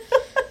it.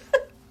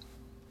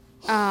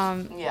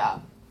 Yeah.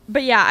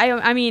 But yeah,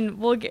 I mean,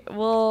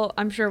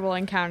 I'm sure we'll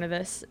encounter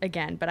this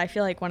again. But I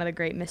feel like one of the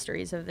great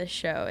mysteries of this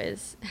show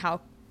is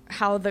how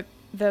the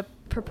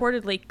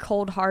purportedly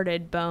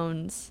cold-hearted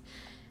Bones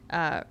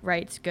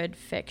writes good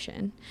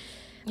fiction.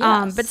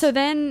 Yes. But so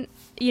then,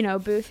 you know,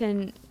 Booth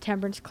and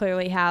Temperance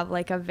clearly have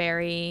like a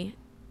very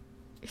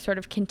sort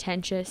of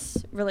contentious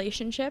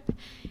relationship.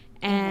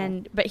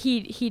 And but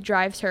he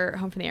drives her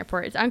home from the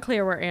airport. It's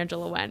unclear where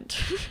Angela went.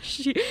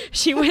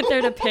 she went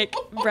there to pick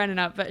Brennan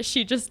up, but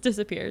she just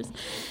disappears.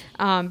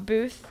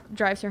 Booth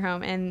drives her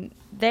home, and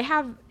they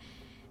have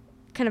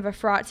kind of a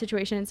fraught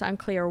situation. It's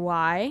unclear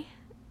why.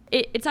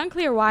 It's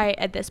unclear why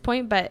at this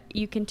point, but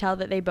you can tell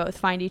that they both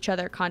find each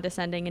other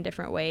condescending in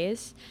different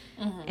ways,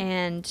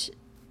 and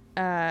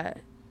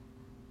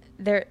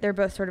they're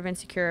both sort of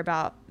insecure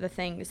about the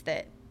things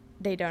that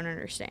they don't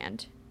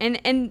understand.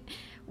 And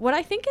what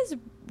I think is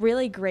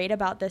really great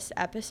about this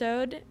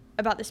episode,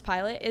 about this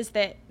pilot, is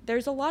that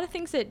there's a lot of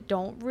things that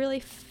don't really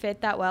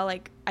fit that well.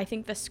 Like, I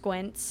think the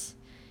squints,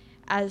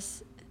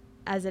 as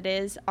it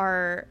is,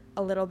 are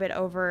a little bit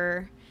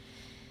over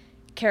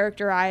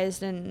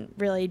characterized and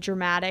really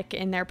dramatic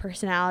in their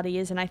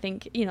personalities. And I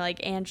think, you know,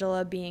 like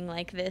Angela being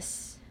like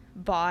this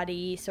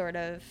body sort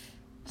of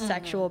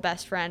sexual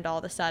best friend all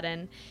of a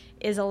sudden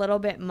is a little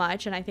bit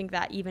much, and I think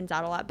that evens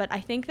out a lot. But I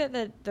think that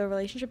the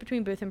relationship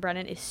between Booth and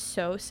Brennan is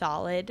so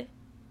solid,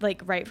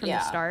 like right from the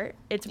start.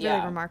 It's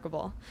really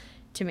remarkable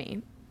to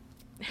me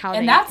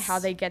how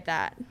they get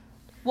that.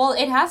 Well,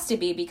 it has to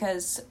be,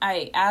 because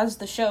as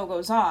the show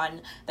goes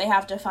on, they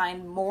have to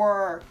find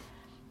more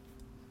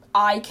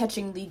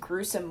eye-catchingly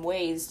gruesome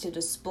ways to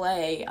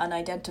display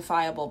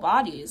unidentifiable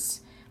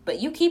bodies, but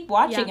you keep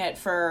watching it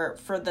for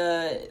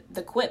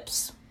the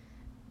quips.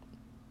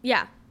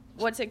 Yeah.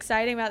 What's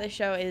exciting about the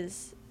show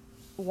is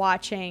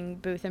watching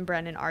Booth and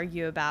Brennan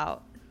argue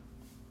about,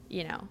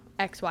 you know,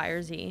 X, Y,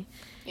 or Z.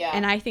 Yeah.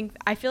 And I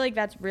feel like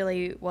that's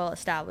really well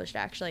established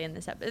actually in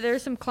this episode.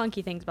 There's some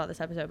clunky things about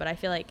this episode, but I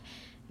feel like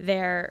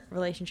their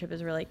relationship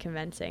is really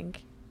convincing.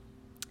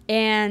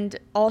 And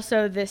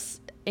also this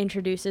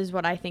introduces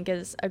what I think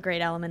is a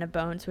great element of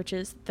Bones, which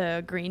is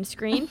the green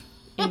screen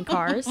in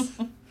cars.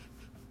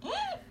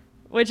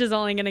 Which is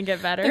only going to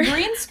get better. The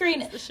green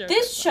screen.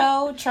 This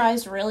show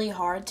tries really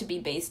hard to be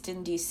based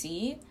in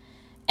DC.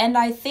 And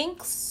I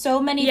think so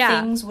many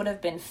things would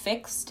have been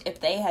fixed if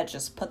they had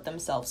just put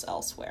themselves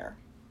elsewhere.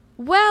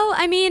 Well,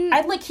 I mean...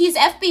 he's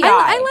FBI.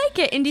 I like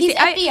it in DC. He's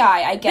FBI,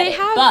 I get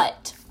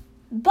it.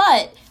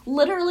 But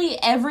literally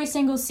every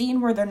single scene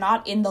where they're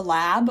not in the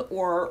lab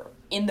or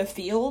in the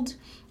field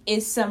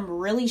is some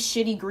really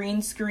shitty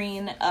green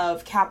screen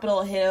of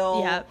Capitol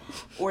Hill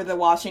or the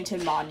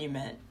Washington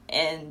Monument.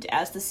 And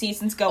as the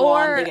seasons go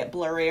on, they get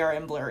blurrier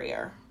and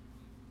blurrier.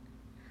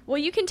 Well,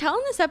 you can tell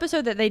in this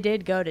episode that they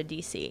did go to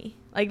DC.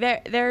 Like,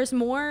 there's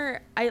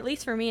more, at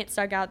least for me, it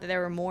stuck out that there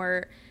were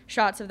more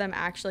shots of them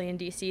actually in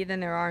DC than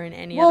there are in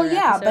any other episode.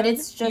 Well, yeah, but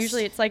it's just...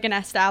 Usually it's like an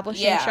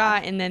establishing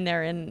shot, and then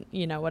they're in,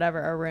 you know,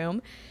 whatever, a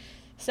room.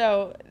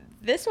 So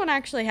this one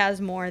actually has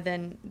more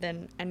than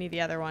any of the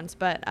other ones.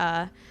 But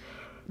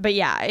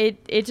yeah,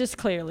 it just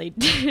clearly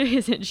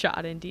isn't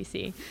shot in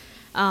DC.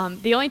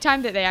 The only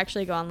time that they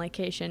actually go on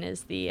location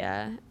is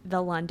the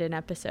London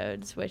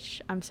episodes,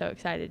 which I'm so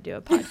excited to do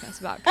a podcast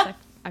about because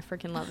I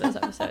freaking love those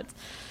episodes.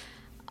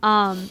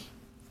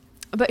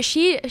 But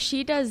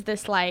she does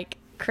this like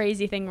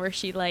crazy thing where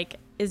she like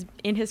is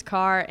in his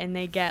car and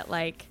they get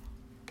like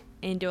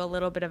into a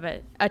little bit of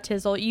a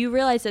tizzle. You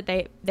realize that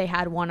they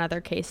had one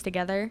other case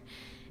together,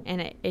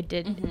 and it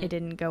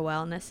didn't go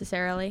well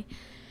necessarily.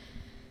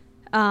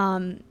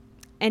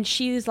 And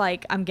she's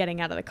like, I'm getting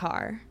out of the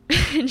car.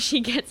 And she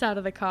gets out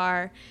of the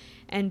car,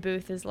 and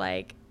Booth is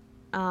like,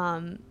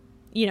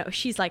 you know,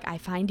 she's like, I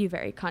find you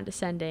very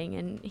condescending.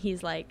 And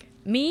he's like,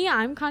 me?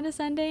 I'm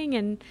condescending?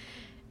 And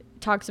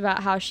talks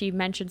about how she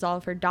mentions all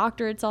of her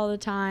doctorates all the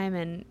time.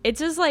 And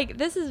it's just like,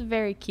 this is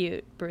very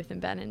cute, Booth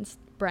and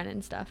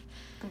Brennan stuff.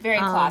 Very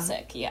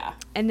classic, yeah.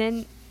 And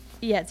then,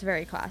 yeah, it's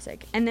very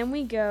classic. And then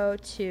we go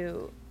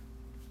to,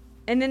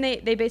 and then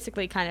they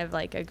basically kind of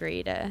like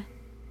agree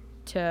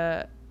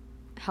to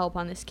help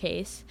on this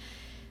case,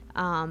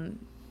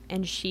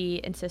 and she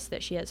insists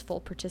that she has full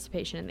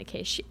participation in the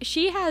case.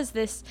 She has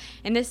this,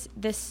 and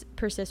this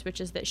persists,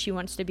 which is that she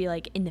wants to be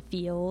like in the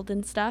field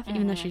and stuff,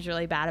 even though she's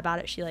really bad about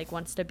it. She like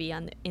wants to be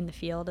in the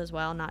field as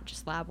well, not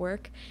just lab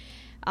work.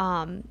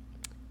 And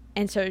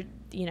so,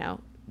 you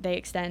know, they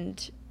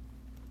extend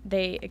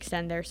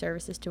their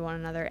services to one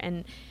another.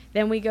 And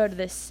then we go to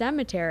this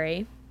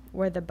cemetery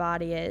where the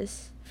body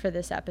is for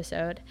this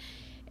episode,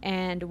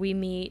 and we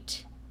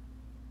meet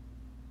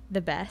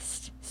the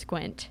best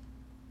Squint,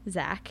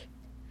 Zach.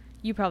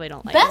 You probably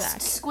don't like best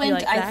Zach. Squint.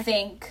 Like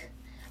Zach?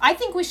 I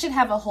think we should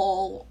have a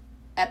whole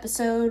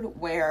episode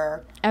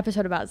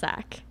about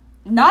Zach.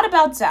 Not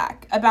about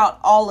Zach, about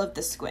all of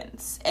the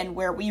Squints, and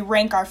where we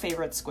rank our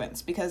favorite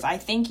Squints, because I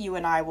think you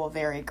and I will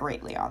vary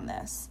greatly on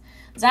this.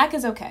 Zach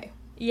is okay.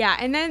 Yeah,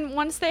 and then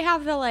once they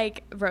have the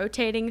like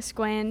rotating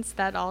Squints,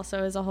 that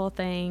also is a whole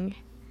thing.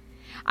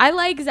 I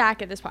like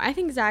Zach at this point. I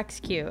think Zach's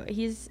cute.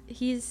 He's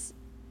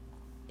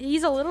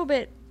a little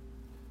bit.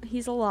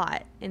 He's a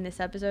lot in this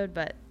episode,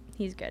 but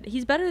he's good.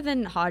 He's better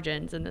than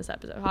Hodgins in this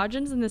episode.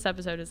 Hodgins in this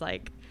episode is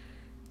like,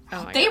 oh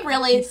my God. They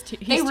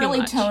really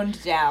much.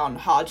 Toned down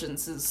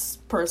Hodgins'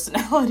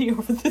 personality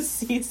over the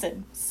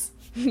seasons.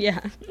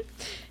 Yeah.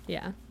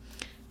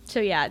 So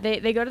yeah,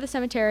 they go to the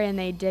cemetery and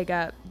they dig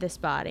up this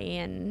body,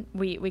 and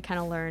we kind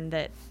of learn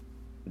that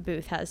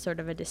Booth has sort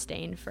of a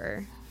disdain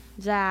for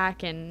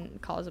Zach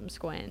and calls him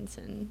Squints.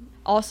 And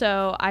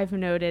also I've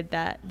noted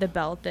that the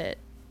belt that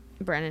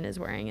Brennan is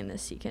wearing in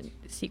this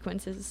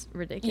sequence is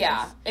ridiculous.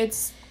 Yeah,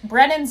 it's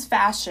Brennan's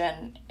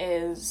fashion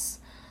is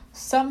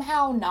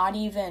somehow not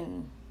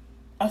even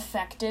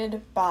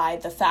affected by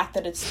the fact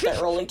that it's the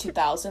early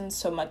 2000s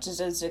so much as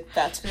it's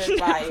affected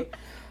by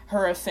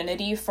her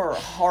affinity for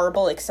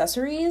horrible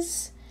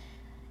accessories.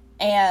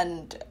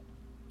 And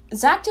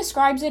Zach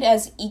describes it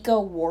as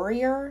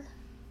eco-warrior,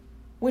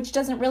 which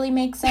doesn't really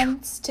make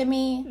sense to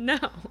me. No.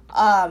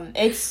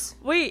 It's...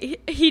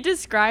 Wait, he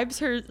describes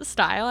her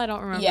style? I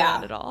don't remember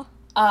that at all.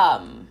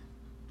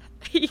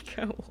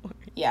 Eco-warrior.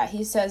 Yeah,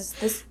 he says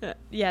this...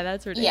 Yeah,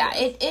 that's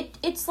ridiculous. Yeah,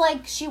 it's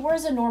like she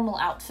wears a normal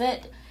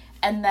outfit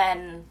and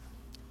then...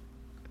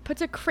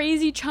 puts a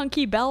crazy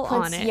chunky belt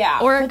on it. Yeah.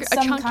 Or a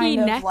chunky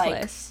kind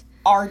necklace.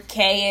 Like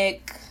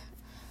archaic,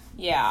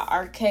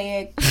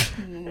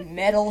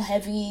 metal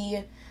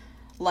heavy...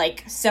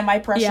 like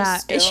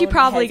semi-precious stone she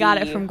probably heavy.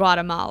 Got it from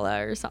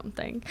Guatemala or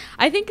something.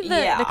 I think the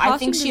costume I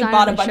think she designer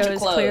bought a of the bunch show of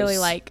is clothes. clearly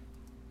like,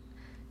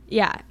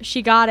 yeah,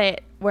 she got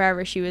it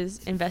wherever she was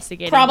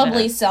investigating.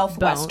 Probably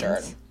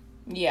Southwestern. Bones.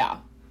 Yeah.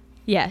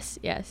 Yes.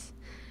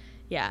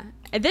 Yeah.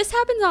 This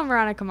happens on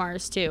Veronica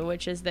Mars too,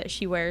 which is that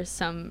she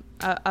wears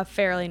a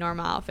fairly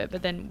normal outfit,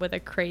 but then with a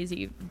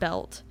crazy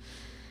belt.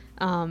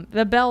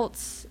 The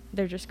belts,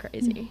 they're just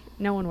crazy.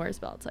 No one wears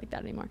belts like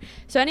that anymore.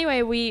 So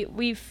anyway,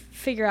 we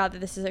figure out that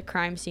this is a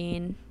crime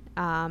scene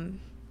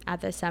at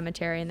the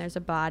cemetery, and there's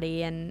a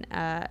body, and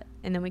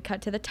then we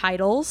cut to the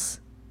titles,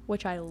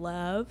 which I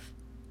love.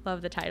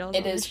 Love the titles.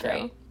 It is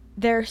great.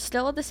 They're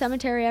still at the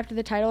cemetery after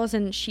the titles,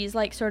 and she's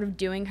like sort of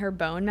doing her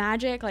bone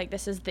magic. Like,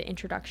 this is the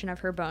introduction of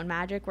her bone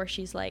magic, where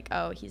she's like,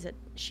 oh,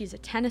 she's a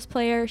tennis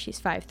player.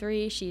 She's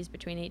 5'3". She's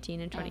between 18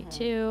 and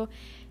 22.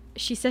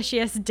 She says she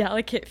has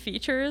delicate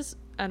features.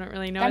 I don't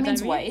really know what that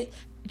means. White.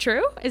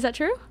 True? Is that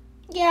true?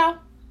 Yeah.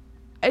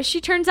 She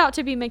turns out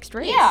to be mixed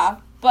race. Yeah,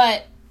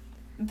 but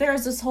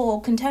there's this whole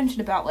contention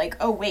about, like,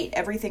 oh, wait,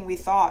 everything we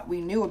thought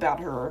we knew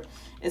about her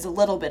is a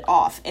little bit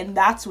off. And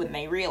that's when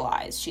they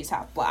realize she's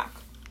half black.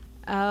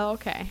 Oh,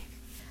 okay.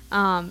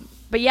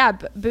 But yeah,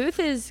 Booth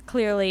is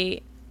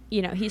clearly,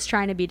 he's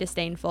trying to be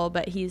disdainful,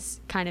 but he's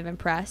kind of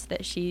impressed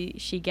that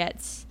she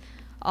gets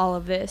all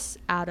of this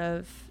out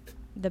of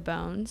the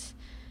bones.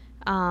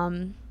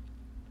 By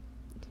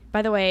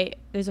the way,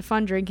 there's a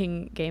fun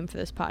drinking game for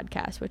this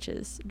podcast, which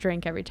is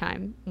drink every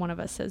time one of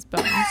us says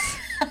bones.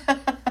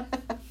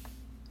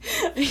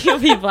 You'll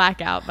be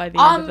blackout by the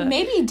end of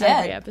maybe dead.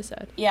 Every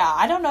episode. Yeah,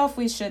 I don't know if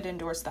we should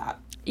endorse that.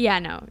 Yeah,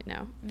 no.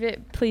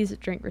 Please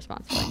drink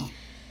responsibly.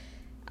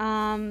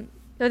 So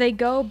they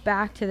go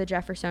back to the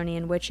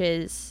Jeffersonian, which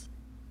is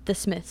the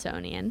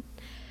Smithsonian.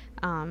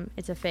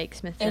 It's a fake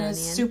Smithsonian. It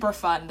is super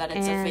fun that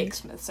it's a fake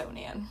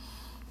Smithsonian.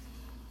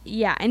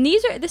 Yeah, and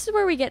this is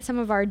where we get some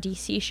of our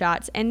DC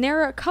shots, and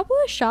there are a couple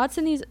of shots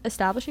in these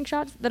establishing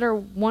shots that are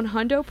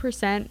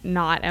 100%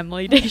 not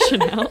Emily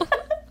Deschanel.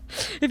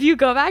 If you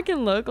go back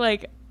and look,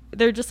 like,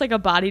 they're just like a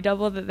body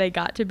double that they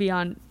got to be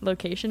on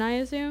location, I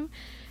assume.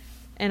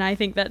 And I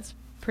think that's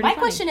pretty funny.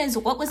 My question is,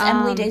 what was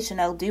Emily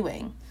Deschanel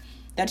doing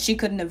that she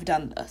couldn't have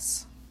done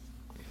this?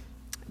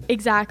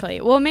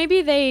 Exactly. Well,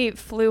 maybe they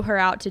flew her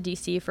out to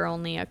DC for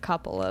only a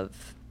couple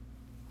of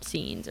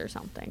scenes or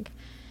something.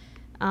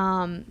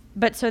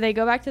 But so they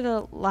go back to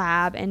the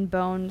lab, and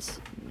Bones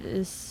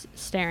is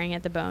staring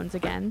at the bones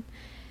again.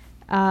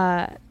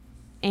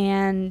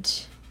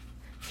 And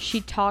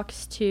she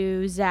talks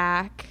to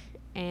Zach,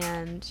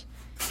 and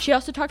she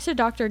also talks to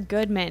Dr.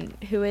 Goodman,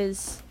 who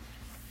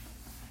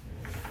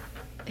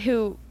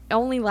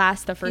only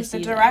lasts the first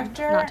season.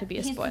 Not to be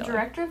a spoiler. He's the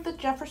director of the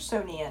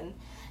Jeffersonian,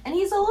 and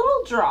he's a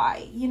little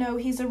dry.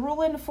 He's a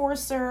rule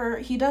enforcer.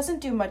 He doesn't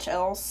do much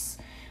else.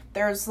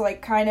 There's,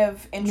 like, kind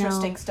of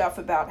interesting stuff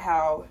about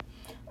how,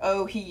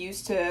 he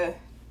used to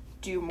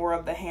do more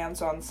of the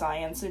hands-on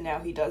science, and now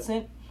he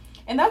doesn't.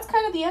 And that's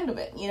kind of the end of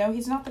it.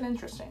 He's not that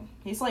interesting.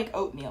 He's like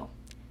oatmeal.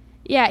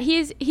 Yeah,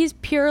 he's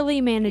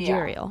purely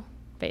managerial,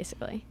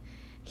 basically.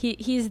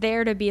 He's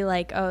there to be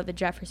like, oh, the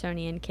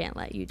Jeffersonian can't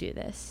let you do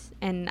this.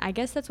 And I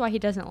guess that's why he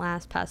doesn't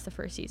last past the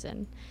first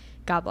season.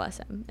 God bless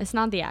him. It's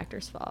not the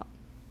actor's fault.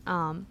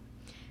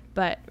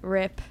 But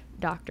rip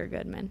Dr.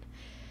 Goodman.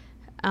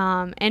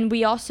 And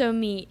we also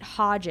meet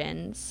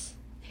Hodgins,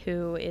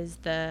 who is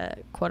the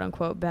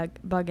quote-unquote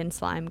bug and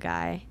slime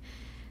guy.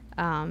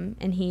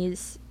 And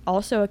he's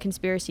also a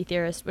conspiracy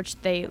theorist, which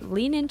they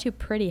lean into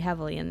pretty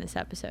heavily in this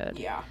episode.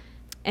 Yeah.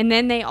 And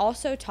then they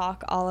also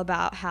talk all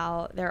about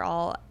how they're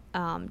all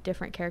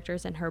different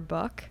characters in her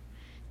book.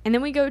 And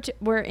then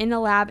we're in the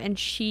lab, and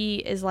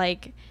she is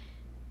like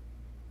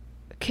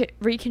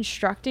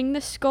reconstructing the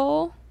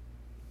skull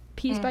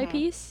piece by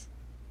piece.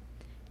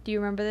 Do you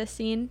remember this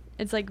scene?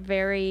 It's like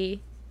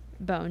very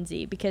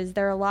Bonesy, because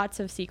there are lots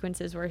of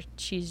sequences where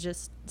she's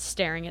just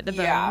staring at the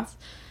bones.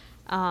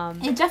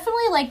 It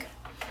definitely, like,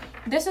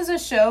 this is a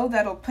show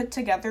that'll put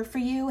together for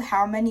you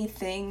how many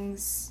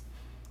things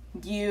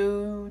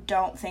you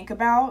don't think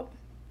about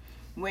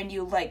when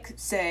you, like,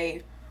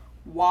 say,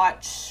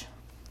 watch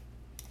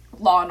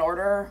Law and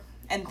Order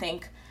and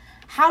think,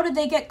 how did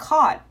they get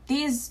caught?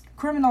 These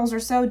criminals are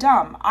so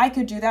dumb. I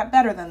could do that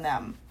better than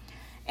them.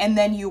 And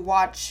then you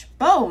watch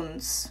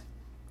Bones,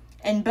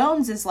 and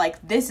Bones is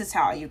like, this is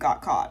how you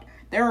got caught.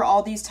 There are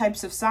all these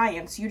types of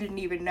science you didn't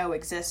even know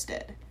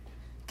existed.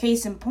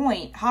 Case in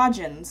point,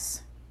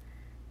 Hodgins.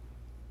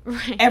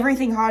 Right.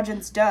 Everything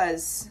Hodgins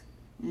does,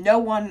 no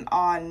one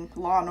on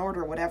Law and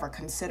Order would ever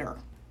consider.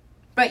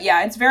 But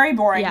yeah, it's very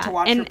boring to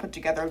watch her put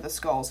together the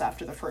skulls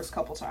after the first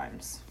couple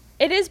times.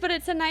 It is, but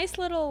it's a nice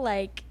little,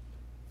 like,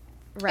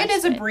 respite. It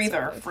is a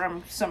breather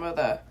from some of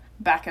the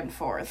back and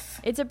forth.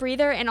 It's a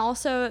breather, and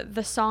also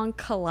the song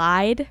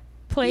Collide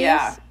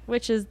plays,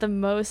 which is the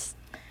most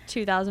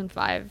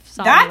 2005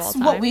 song of all time. That's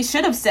what we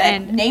should have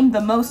said. And name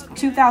the most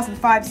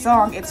 2005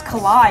 song. It's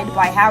Collide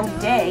by Howie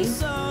Day.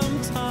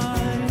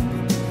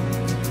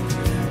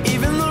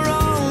 Even the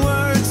wrong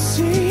words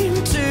seem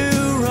to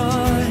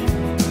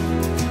rhyme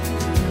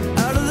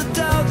out of the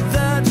doubt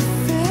that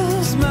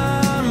fills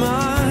my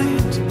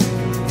mind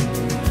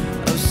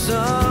of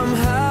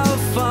somehow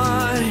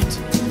find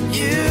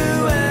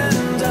you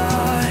and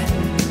I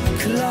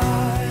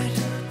collide.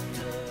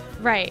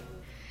 Right.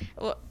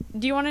 Well,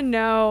 Do you want to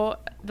know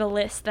the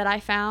list that I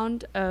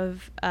found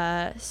of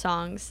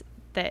songs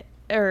that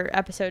or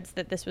episodes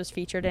that this was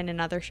featured in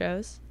other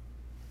shows?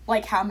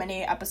 Like how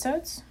many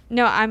episodes?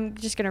 No, I'm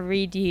just gonna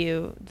read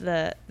you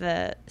the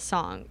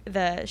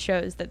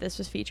shows that this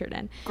was featured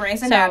in.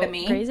 Grey's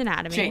Anatomy. Grey's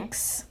Anatomy.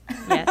 Jinx.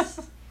 Yes.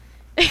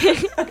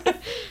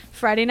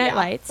 Friday Night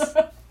Lights.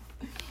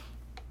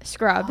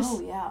 Scrubs.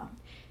 Oh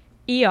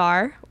yeah.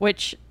 ER,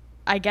 which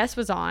I guess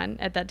was on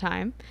at that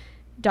time.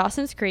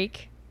 Dawson's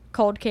Creek,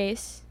 Cold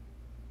Case,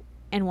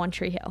 and One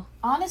Tree Hill.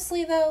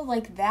 Honestly, though,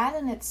 like, that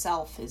in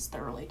itself is the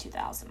early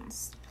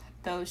 2000s.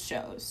 Those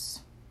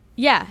shows.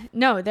 Yeah,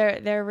 no,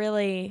 they're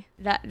really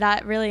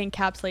that really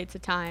encapsulates a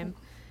time.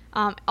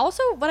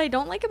 Also, what I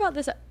don't like about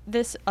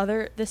this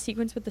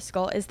sequence with the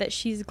skull is that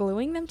she's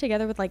gluing them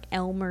together with like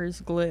Elmer's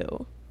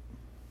glue.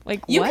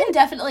 Like, you what? can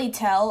definitely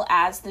tell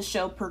as the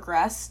show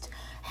progressed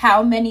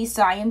how many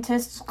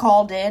scientists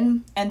called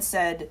in and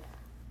said,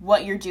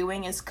 what you're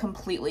doing is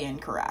completely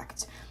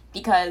incorrect.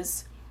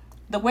 Because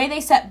the way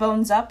they set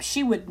Bones up,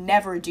 she would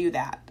never do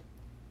that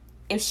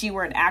if she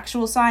were an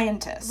actual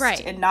scientist.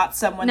 Right. And not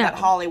someone No. that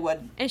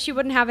Hollywood... And she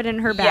wouldn't have it in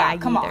her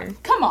bag come either.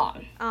 Come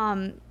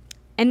on.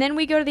 And then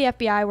we go to the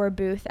FBI where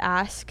Booth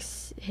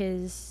asks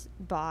his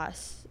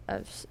boss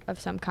of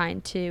some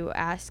kind to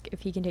ask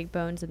if he can take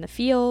Bones in the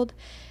field.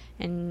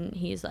 And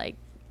he's like,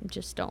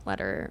 just don't let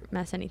her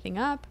mess anything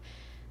up.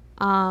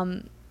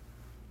 And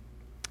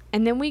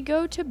then we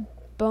go to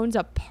Bones'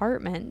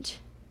 apartment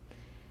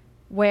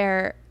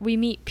where we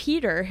meet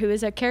Peter, who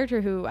is a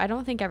character who I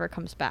don't think ever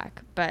comes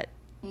back, but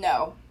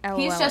No. LOL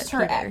He's just at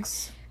her Peter.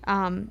 ex.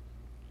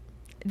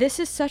 This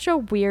is such a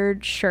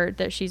weird shirt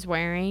that she's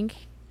wearing.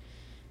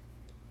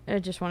 I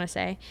just want to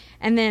say.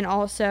 And then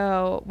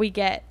also we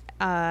get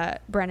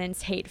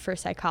Brennan's hate for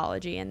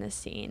psychology in this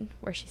scene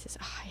where she says,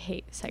 I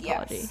hate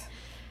psychology. Yes.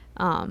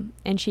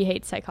 And she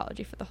hates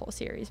psychology for the whole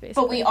series,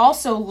 basically. But we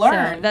also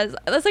learn... So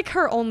that's like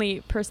her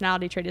only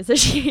personality trait is that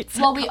she hates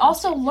Well, psychology. we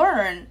also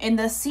learn in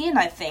this scene,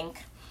 I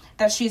think,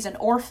 that she's an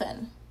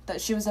orphan.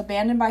 That she was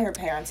abandoned by her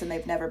parents and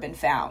they've never been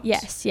found.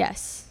 Yes.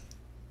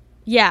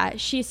 Yeah,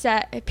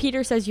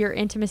 Peter says your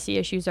intimacy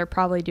issues are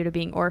probably due to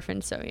being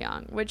orphaned so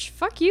young, which,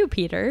 fuck you,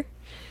 Peter.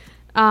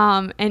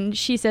 And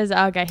she says,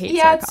 ugh, I hate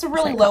Yeah, it's a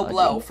really low psychology.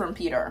 blow from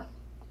Peter.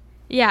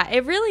 Yeah,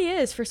 it really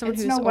is for someone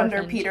It's who's no wonder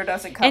orphaned. Peter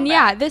doesn't come And back.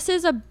 yeah, this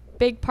is a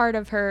big part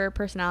of her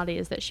personality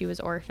is that she was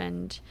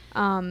orphaned.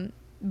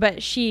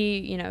 But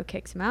she,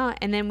 kicks him out.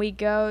 And then we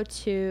go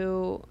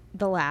to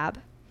the lab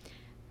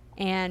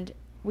and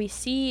we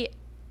see,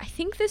 I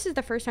think this is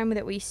the first time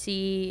that we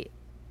see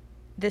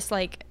this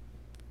like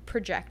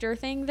projector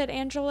thing that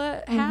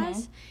Angela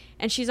has.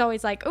 And she's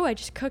always like, oh, I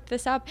just cooked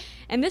this up.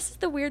 And this is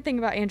the weird thing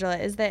about Angela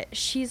is that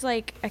she's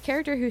like a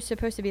character who's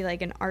supposed to be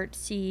like an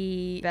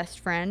artsy best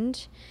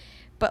friend,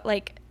 but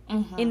like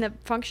in the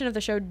function of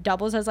the show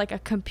doubles as like a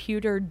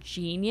computer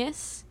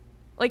genius.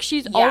 Like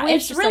she's always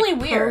it's just really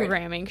like weird.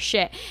 programming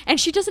shit. And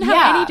she doesn't have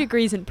Yeah. any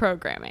degrees in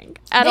programming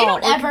at They all.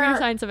 don't Or ever- computer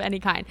science of any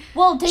kind.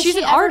 Well, did She's she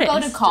an ever go to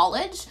artist.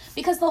 college?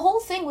 Because the whole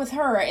thing with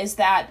her is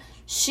that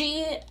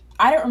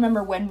I don't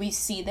remember when we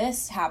see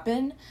this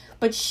happen,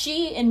 but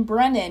she and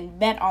Brennan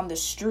met on the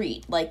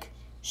street. Like,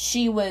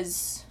 she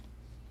was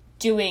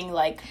doing,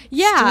 like,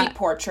 Yeah. street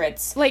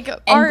portraits. Like, and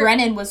art-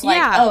 Brennan was like,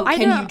 yeah, oh, I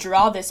can know. you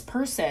draw this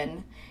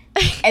person?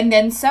 And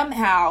then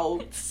somehow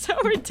So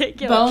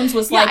ridiculous. Bones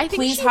was Yeah, I like, think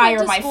please she went hire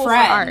to my school for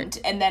friend. art.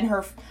 And then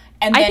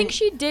I think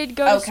she did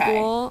go to Okay.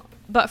 school,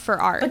 but for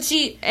art.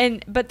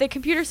 But but the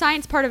computer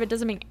science part of it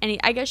doesn't make any.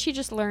 I guess she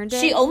just learned it.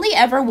 She only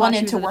ever she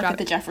wanted was to in the work job. at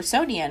the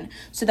Jeffersonian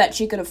so that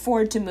she could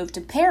afford to move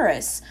to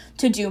Paris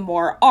to do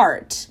more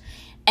art.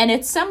 And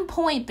at some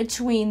point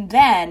between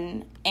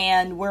then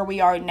and where we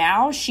are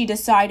now, she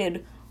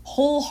decided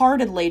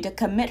wholeheartedly to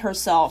commit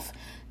herself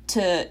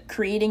to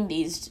creating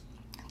these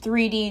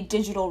 3D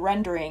digital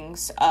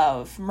renderings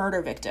of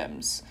murder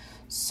victims.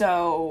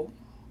 So,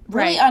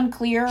 really Right.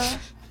 unclear.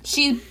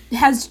 She's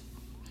I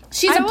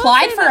will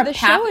applied say for that a the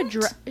patent show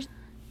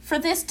for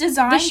this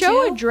design. The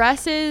show too.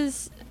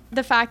 addresses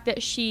the fact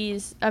that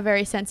she's a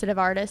very sensitive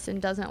artist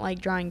and doesn't like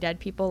drawing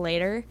dead people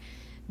later,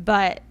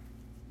 but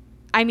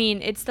I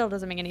mean, it still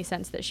doesn't make any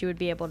sense that she would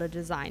be able to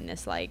design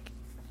this like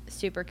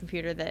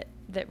supercomputer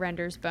that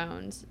renders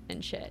bones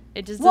and shit.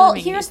 It just doesn't Well,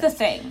 make any here's the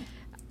sense. thing.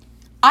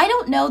 I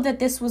don't know that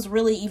this was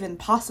really even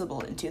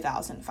possible in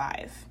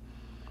 2005.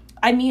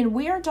 I mean,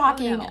 we're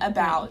talking no.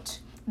 about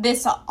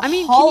this I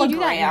mean, hologram. can you do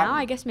that now?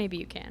 I guess maybe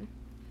you can.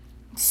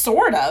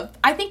 Sort of.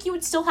 I think you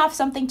would still have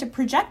something to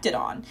project it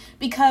on.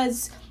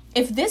 Because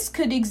if this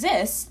could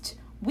exist,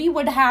 we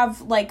would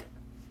have, like,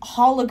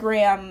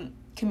 hologram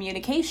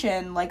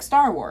communication like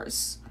Star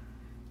Wars.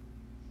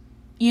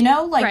 You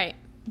know? Like, Right.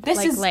 this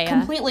Like is Leia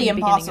completely in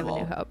the beginning of A impossible.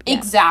 New Hope, yeah.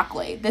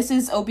 Exactly. This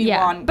is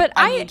Obi-Wan. Yeah, but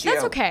I need you.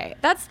 that's okay.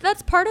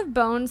 That's part of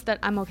Bones that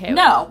I'm okay with.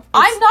 No,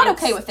 I'm not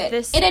okay with it.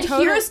 this It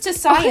adheres to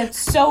science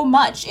so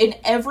much in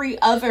every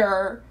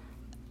other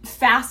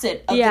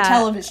facet of the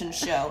television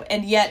show,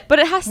 and yet But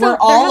it has to. we're There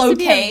all has to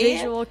be a okay.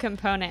 visual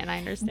component, and I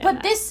understand. But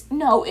that. this,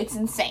 no, it's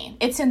insane.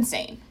 It's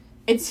insane.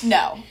 It's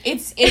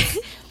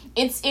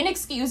It's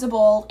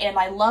inexcusable, and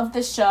I love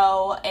the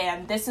show,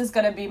 and this is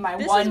going to be my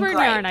This one is where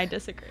gripe. Nara and I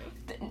disagree.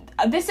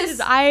 This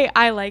is...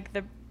 I like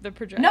the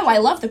projection. No, I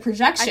love the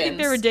projections. I think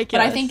they're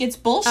ridiculous. But I think it's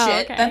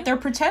bullshit okay. that they're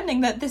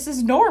pretending that this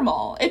is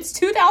normal. It's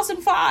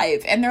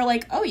 2005, and they're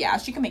like, oh yeah,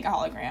 she can make a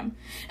hologram.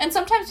 And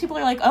sometimes people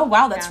are like, oh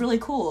wow, that's really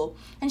cool.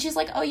 And she's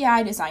like, oh yeah,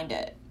 I designed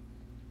it.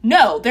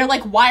 No, they're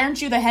like, why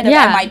aren't you the head of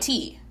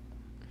MIT?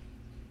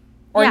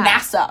 Or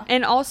NASA?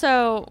 And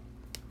also,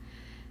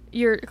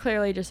 you're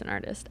clearly just an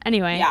artist.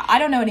 Anyway. Yeah, I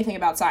don't know anything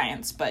about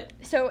science, but...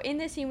 So in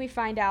this scene, we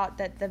find out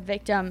that the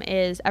victim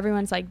is,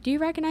 everyone's like, do you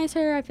recognize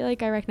her? I feel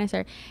like I recognize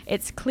her.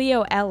 It's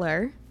Cleo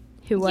Eller,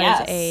 who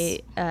was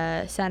a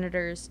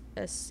senator's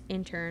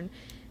intern,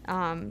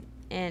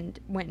 and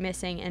went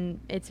missing. And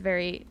it's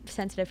very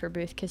sensitive for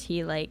Booth because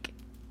he, like,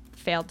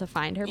 failed to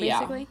find her,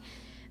 basically.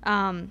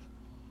 Yeah.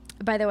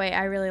 By the way,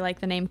 I really like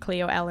the name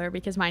Cleo Eller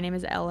because my name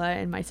is Ella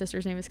and my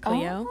sister's name is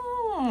Cleo.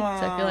 So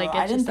I feel like it's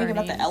I didn't just think our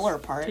about the names Eller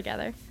part.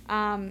 together.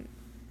 And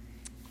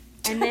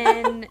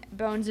then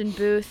Bones and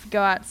Booth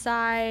go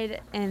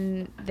outside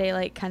and they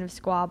like kind of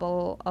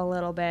squabble a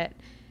little bit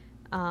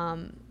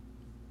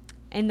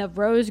in the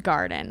rose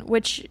garden,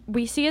 which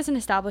we see as an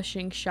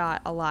establishing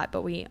shot a lot,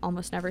 but we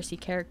almost never see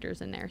characters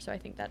in there. So I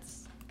think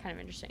that's kind of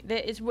interesting.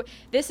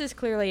 This is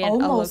clearly a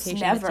location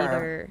that's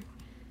either...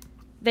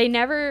 They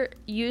never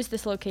use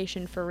this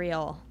location for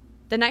real.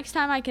 The next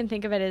time I can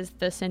think of it is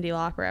the Cyndi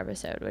Lauper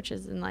episode, which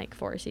is in like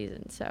 4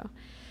 seasons. So,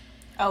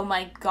 oh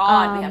my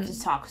god, we have to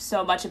talk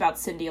so much about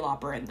Cyndi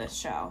Lauper in this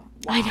show. Wow.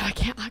 I know I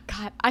can't. Oh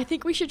god, I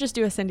think we should just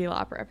do a Cyndi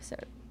Lauper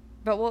episode,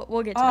 but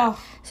we'll get to that.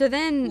 So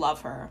then,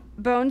 love her.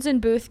 Bones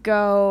and Booth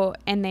go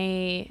and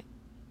they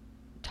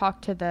talk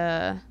to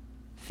the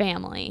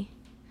family.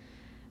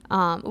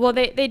 Well,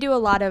 they do a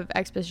lot of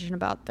exposition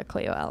about the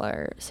Cleo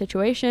Eller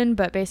situation,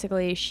 but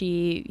basically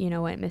she,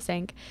 went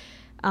missing.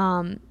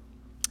 And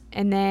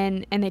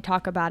they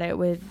talk about it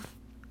with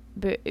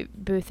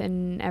Booth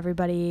and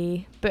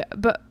everybody.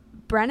 But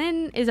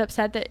Brennan is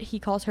upset that he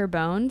calls her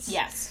Bones.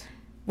 Yes.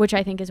 Which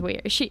I think is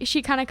weird.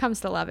 She kind of comes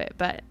to love it,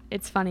 but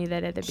it's funny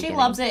that at the beginning... She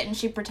loves it and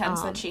she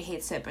pretends that she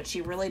hates it, but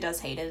she really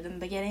does hate it in the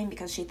beginning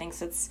because she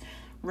thinks it's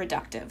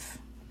reductive.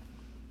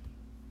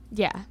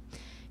 Yeah.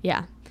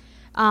 Yeah.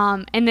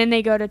 And then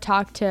they go to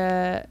talk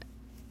to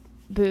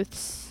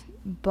Booth's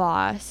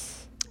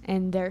boss,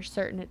 and they're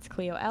certain it's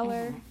Cleo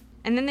Eller. Mm-hmm.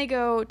 And then they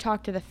go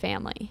talk to the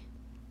family.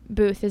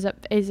 Booth is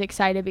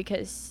excited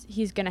because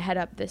he's going to head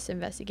up this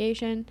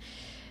investigation.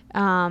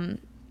 And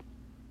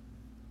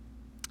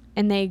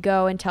they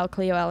go and tell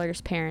Cleo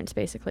Eller's parents,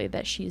 basically,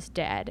 that she's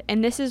dead.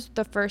 And this is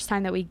the first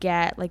time that we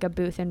get, like, a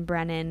Booth and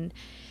Brennan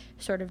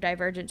sort of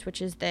divergence,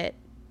 which is that,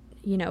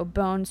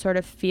 Bones sort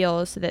of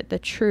feels that the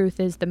truth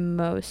is the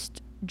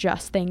most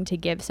just thing to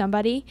give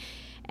somebody,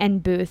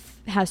 and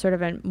Booth has sort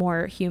of a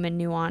more human,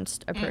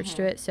 nuanced approach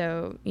to it.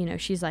 So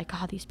she's like,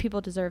 oh, these people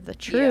deserve the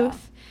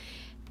truth,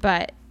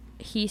 but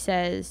he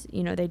says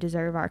they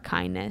deserve our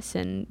kindness,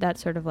 and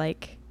that's sort of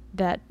like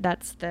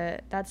that's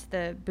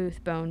the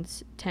Booth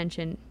Bones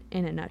tension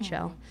in a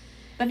nutshell.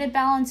 But it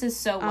balances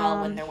so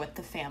well when they're with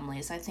the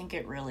families. I think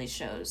it really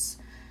shows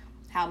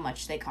how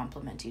much they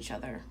complement each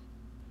other.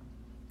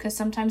 Because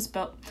sometimes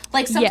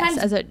yes,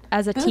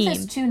 as a Booth team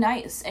is too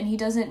nice, and he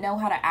doesn't know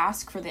how to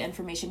ask for the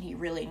information he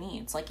really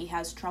needs. Like, he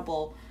has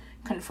trouble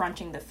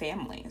confronting the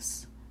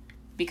families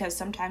because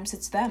sometimes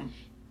it's them.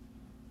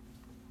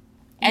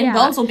 And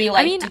Bones will be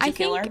like, "Did you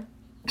kill her?"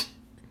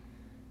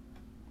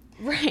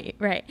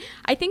 Right.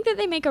 I think that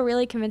they make a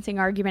really convincing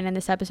argument in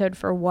this episode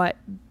for what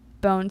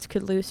Bones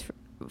could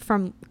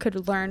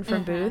learn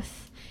from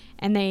Booth.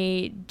 And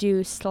they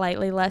do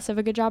slightly less of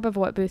a good job of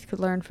what Booth could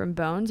learn from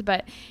Bones,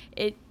 but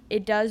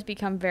it does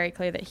become very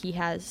clear that he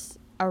has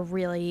a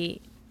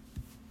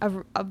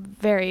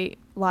very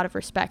lot of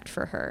respect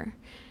for her.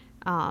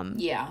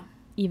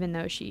 Even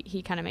though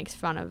he kind of makes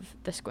fun of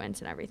the squints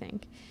and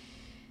everything.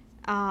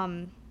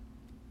 And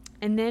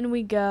then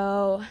we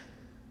go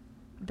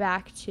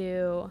back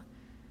to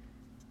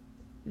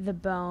the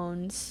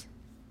bones.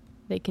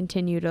 They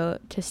continue to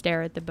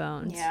stare at the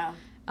bones. Yeah.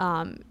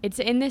 It's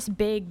in this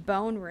big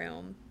bone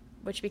room,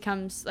 which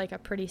becomes like a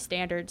pretty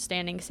standard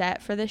standing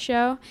set for this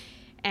show.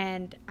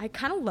 And I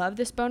kind of love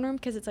this bone room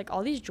because it's like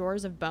all these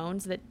drawers of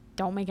bones that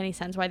don't make any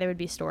sense why they would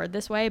be stored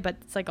this way, but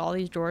it's like all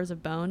these drawers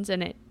of bones,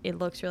 and it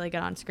looks really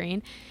good on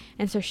screen.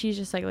 And so she's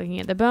just like looking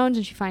at the bones,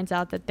 and she finds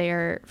out that they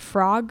aren't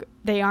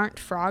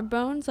frog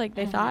bones like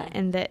they thought,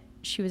 and that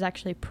she was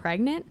actually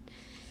pregnant.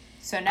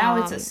 So now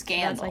it's a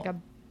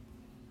scandal.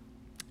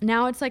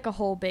 Now it's like a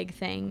whole big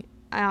thing.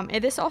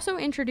 This also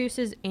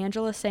introduces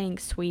Angela saying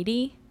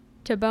 "sweetie"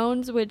 to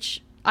Bones,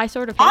 which I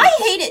sort of hate. I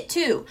hate it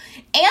too.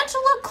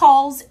 Angela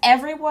calls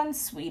everyone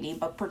sweetie,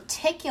 but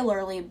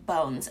particularly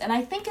Bones. And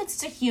I think it's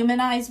to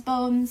humanize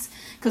Bones,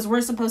 because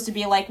we're supposed to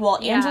be like, well,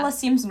 Angela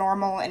seems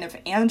normal, and if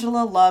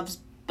Angela loves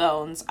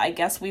Bones, I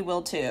guess we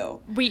will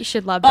too. We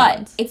should love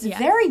Bones. But it's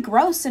very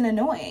gross and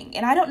annoying.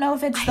 And I don't know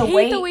if it's the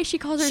way she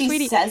calls her she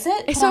sweetie. says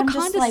it. It's so I'm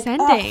condescending.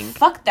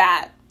 Just like, fuck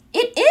that.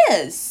 It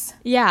is.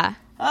 Yeah.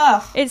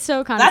 Ugh. It's so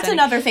That's condescending.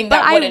 another thing But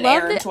that I wouldn't love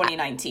air in that-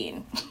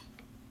 2019.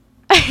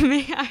 I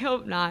mean, I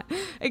hope not.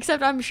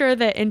 Except I'm sure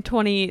that in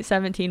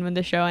 2017, when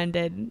the show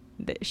ended,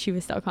 that she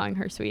was still calling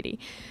her sweetie.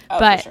 Oh,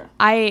 But for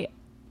sure.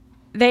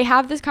 They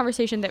have this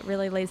conversation that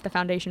really lays the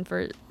foundation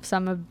for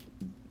some of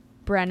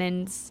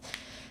Brennan's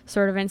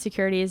sort of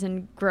insecurities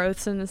and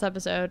growths in this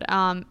episode.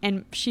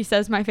 And she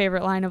says my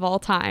favorite line of all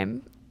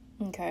time.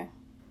 Okay.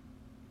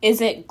 Is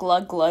it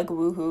glug glug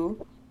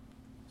woohoo?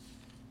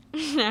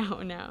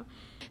 No.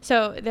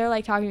 So they're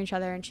like talking to each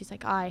other, and she's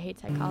like, "Oh, I hate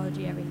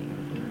psychology,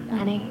 everything."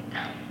 Honey,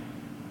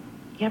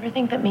 you ever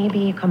think that maybe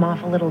you come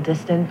off a little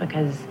distant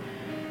because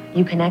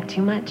you connect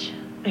too much?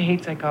 I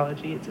hate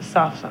psychology. It's a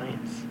soft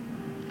science.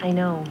 I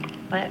know,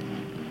 but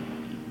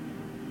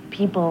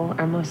people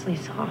are mostly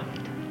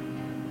soft.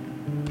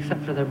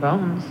 Except for their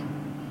bones.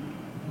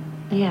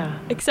 Yeah.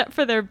 Except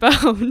for their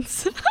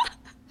bones.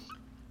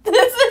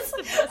 This is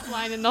Best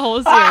line in the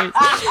whole series.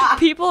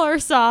 People are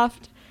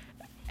soft,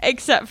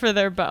 except for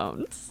their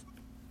bones.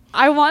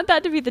 I want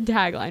that to be the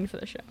tagline for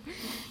the show.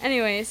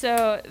 Anyway,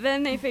 so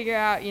then they figure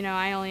out,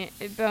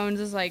 Bones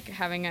is like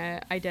having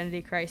a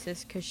identity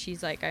crisis because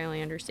she's like, I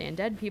only understand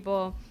dead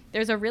people.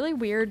 There's a really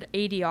weird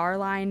ADR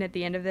line at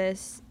the end of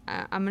this.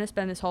 I'm going to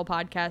spend this whole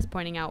podcast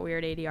pointing out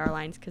weird ADR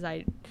lines because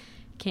I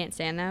can't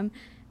stand them.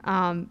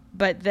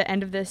 But the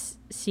end of this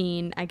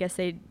scene, I guess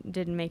they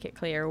didn't make it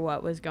clear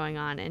what was going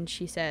on. And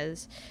she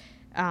says,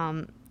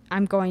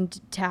 I'm going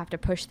to have to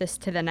push this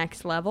to the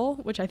next level,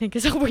 which I think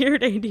is a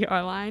weird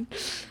ADR line.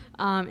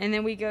 And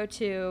then we go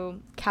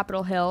to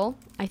Capitol Hill,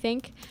 I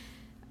think,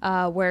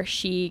 where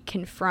she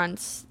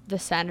confronts the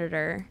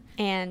senator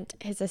and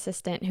his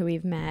assistant who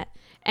we've met.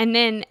 And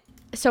then,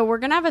 so we're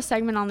going to have a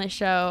segment on this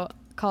show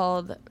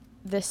called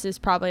This Is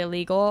Probably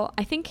Illegal.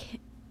 I think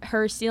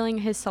her stealing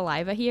his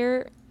saliva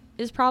here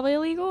is probably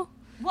illegal.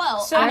 well,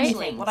 So many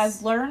actually, things. what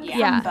I've learned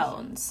Yeah. from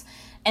Bones,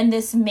 and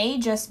this may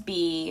just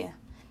be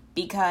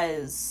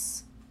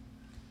because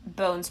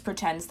Bones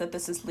pretends that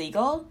this is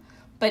legal,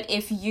 but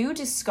if you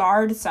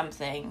discard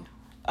something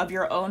of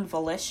your own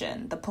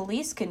volition, the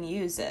police can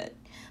use it.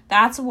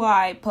 That's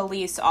why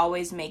police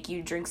always make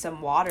you drink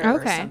some water or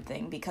Okay.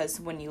 something, because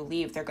when you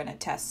leave, they're going to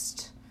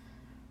test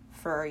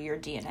for your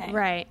DNA.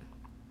 Right.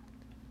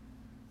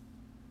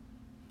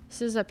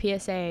 This is a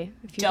PSA.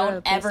 If you go to Don't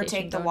the police ever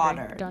station, take the don't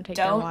water. drink- don't take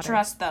their Don't water.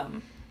 trust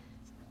them.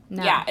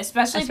 No. Yeah,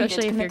 especially if you did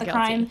you're commit the guilty.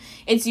 crime.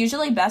 It's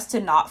usually best to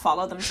not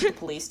follow them to the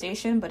police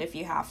station, but if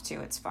you have to,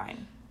 it's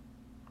fine.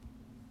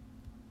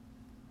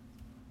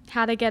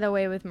 How to Get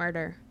Away with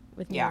Murder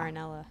with Yeah. Nora and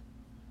Ella.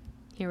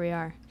 Here we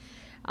are.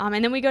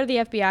 And then we go to the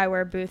FBI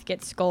where Booth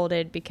gets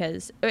scolded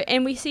because,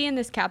 and we see in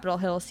this Capitol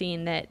Hill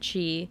scene that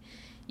you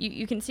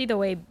can see the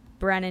way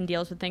Brennan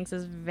deals with things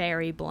is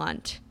very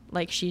blunt.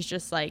 Like, she's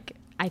just like,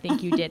 I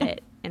think you did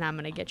it, and I'm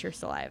going to get your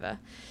saliva.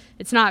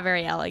 It's not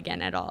very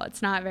elegant at all.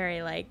 It's not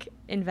very, like,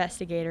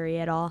 investigatory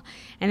at all.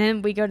 And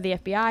then we go to the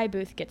FBI.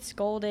 Booth gets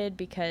scolded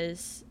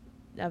because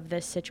of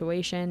this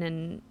situation,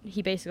 and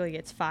he basically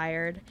gets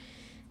fired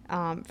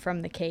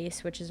from the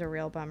case, which is a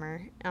real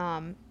bummer.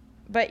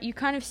 But you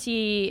kind of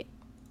see,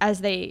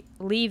 as they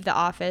leave the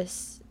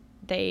office,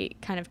 they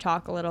kind of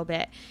talk a little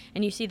bit,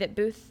 and you see that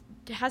Booth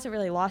hasn't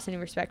really lost any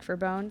respect for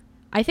Bone.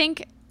 I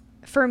think,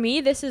 for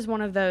me, this is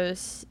one of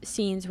those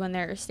scenes when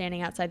they're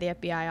standing outside the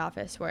FBI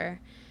office where,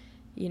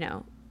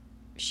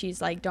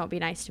 she's like, don't be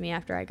nice to me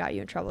after I got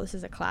you in trouble. This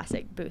is a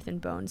classic Booth and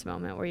Bones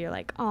moment where you're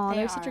like, oh, They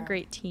they're such a are.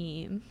 great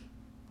team.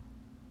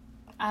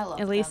 I love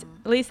At them.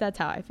 least that's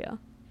how I feel.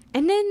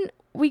 And then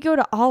we go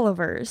to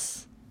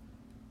Oliver's.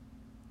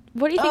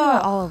 What do you think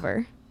about Ugh.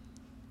 Oliver?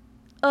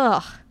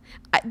 Ugh.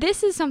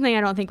 This is something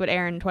I don't think would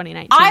air in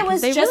 2019. I 'cause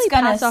was they just really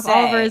gonna pass off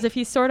Oliver say- as if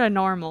he's sort of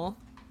normal.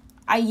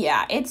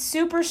 Yeah, it's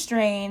super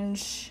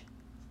strange.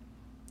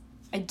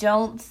 I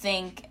don't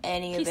think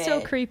any of He's it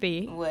so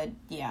creepy. would,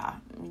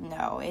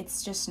 no,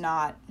 it's just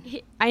not.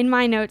 In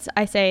my notes,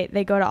 I say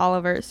they go to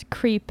Oliver's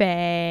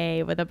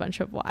creepy with a bunch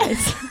of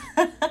Y's.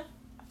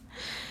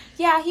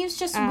 Yeah, he's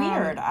just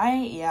weird.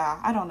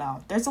 I don't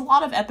know. There's a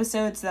lot of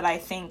episodes that I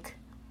think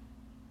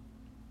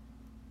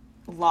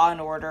Law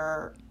and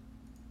Order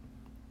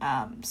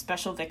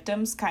Special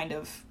Victims kind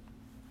of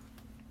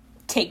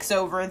takes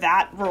over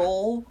that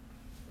role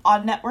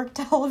on network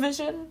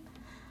television,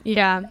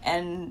 Yeah.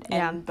 and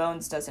Yeah.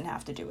 Bones doesn't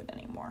have to do it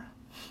anymore.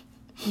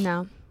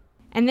 No.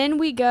 And then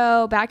we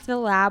go back to the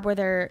lab where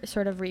they're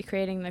sort of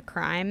recreating the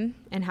crime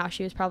and how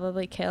she was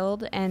probably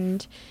killed.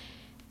 And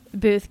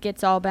Booth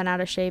gets all bent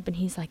out of shape, and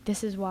he's like,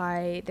 this is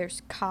why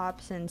there's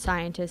cops and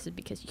scientists, is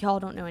because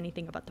y'all don't know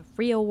anything about the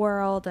real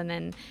world. And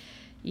then,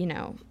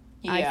 Yeah.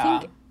 I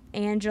think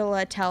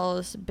Angela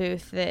tells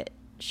Booth that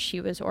she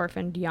was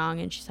orphaned young,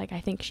 and she's like, I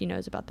think she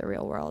knows about the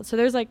real world. So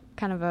there's like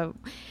kind of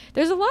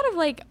there's a lot of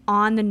like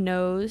on the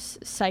nose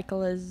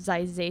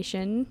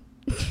psychologization.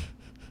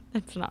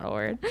 That's not a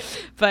word,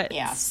 but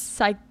Yeah.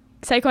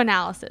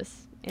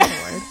 psychoanalysis is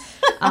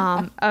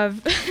a word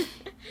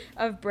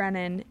of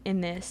Brennan in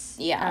this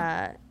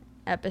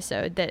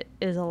episode that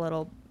is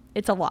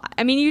it's a lot.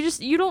 I mean,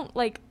 you don't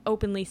like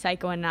openly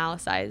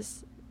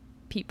psychoanalyze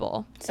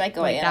people.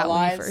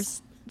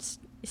 Psychoanalyze.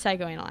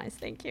 Psychoanalyze.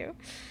 Thank you.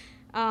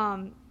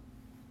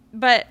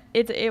 But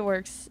it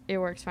works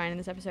fine in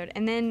this episode.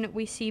 And then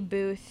we see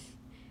Bones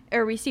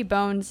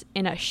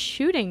in a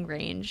shooting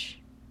range,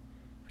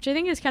 which I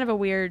think is kind of a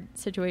weird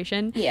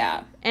situation.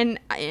 Yeah. And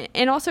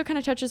also kind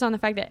of touches on the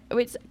fact that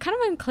it's kind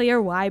of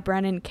unclear why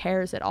Brennan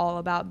cares at all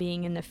about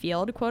being in the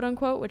field, quote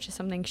unquote, which is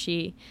something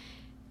she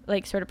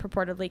like sort of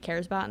purportedly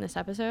cares about in this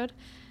episode.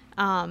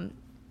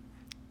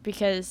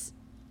 Because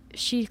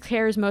she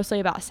cares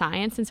mostly about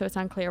science, and so it's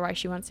unclear why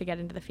she wants to get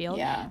into the field.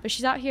 Yeah. But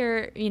she's out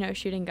here,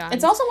 shooting guns.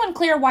 It's also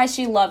unclear why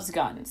she loves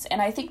guns.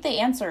 And I think the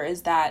answer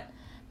is that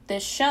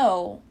this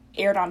show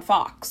aired on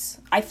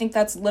Fox. I think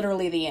that's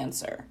literally the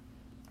answer.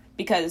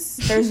 Because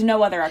there's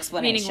no other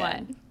explanation.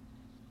 Meaning what?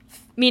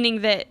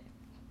 Meaning that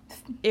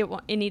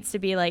it needs to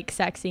be, like,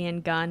 sexy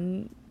and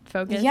gun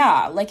focused?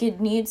 Yeah, like it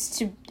needs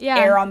to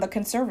air on the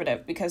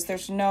conservative because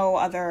there's no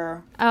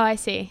other... Oh, I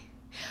see.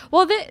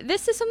 Well,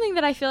 this is something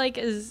that I feel like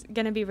is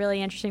going to be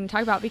really interesting to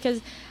talk about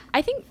because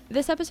I think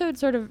this episode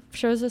sort of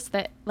shows us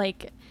that,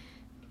 like,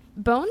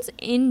 Bones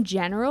in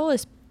general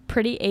is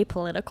pretty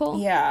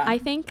apolitical. Yeah. I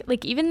think,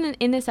 like, even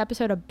in this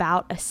episode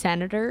about a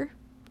senator,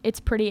 it's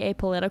pretty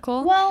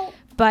apolitical. Well...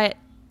 But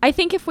I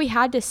think if we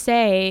had to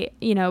say,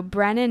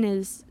 Brennan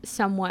is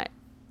somewhat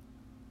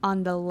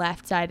on the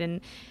left side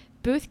and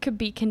Booth could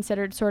be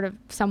considered sort of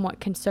somewhat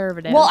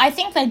conservative. Well, I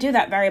think they do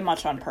that very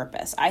much on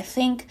purpose. I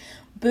think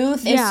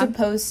Booth is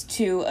supposed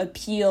to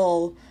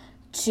appeal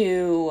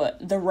to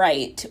the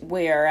right,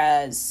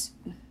 whereas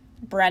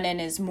Brennan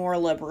is more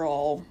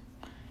liberal,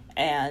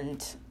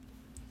 and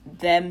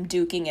them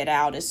duking it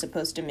out is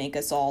supposed to make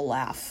us all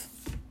laugh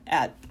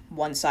at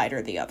one side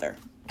or the other.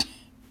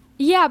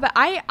 Yeah, but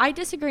I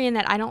disagree in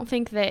that I don't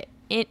think that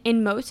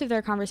in most of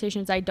their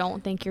conversations, I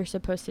don't think you're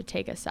supposed to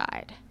take a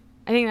side.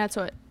 I think that's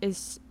what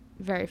is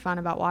very fun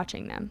about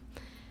watching them.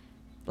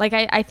 Like,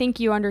 I think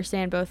you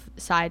understand both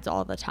sides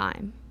all the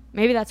time.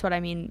 Maybe that's what I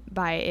mean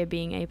by it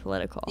being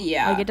apolitical.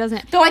 Yeah. Like, it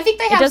doesn't... Though I think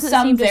they have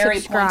some very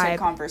subscribe. pointed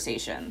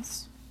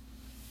conversations.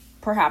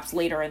 Perhaps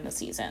later in the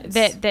seasons.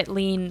 That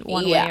lean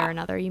one way or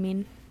another, you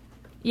mean?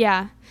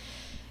 Yeah.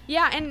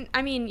 Yeah, and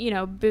I mean,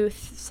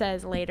 Booth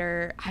says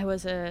later, I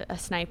was a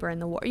sniper in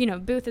the war.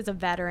 Booth is a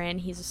veteran.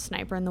 He's a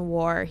sniper in the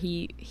war.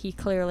 He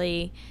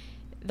clearly,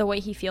 the way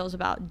he feels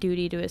about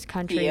duty to his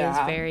country is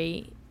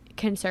very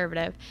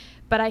conservative.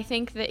 But I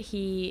think that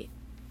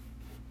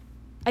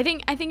I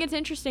think it's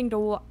interesting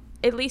to,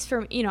 at least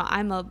for,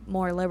 I'm a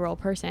more liberal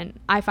person.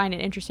 I find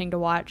it interesting to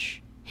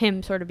watch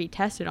him sort of be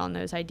tested on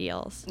those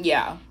ideals.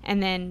 Yeah.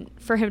 And then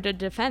for him to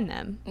defend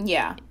them.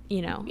 Yeah.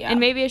 Yeah. And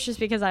maybe it's just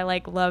because I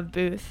love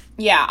Booth.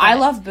 Yeah, I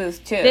love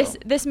Booth too.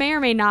 This may or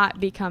may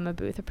not become a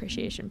Booth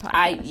appreciation podcast.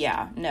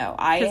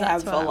 I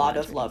have a lot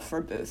of love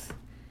for Booth.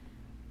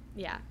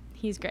 Yeah,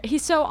 he's great.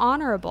 He's so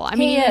honorable. I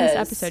mean, in this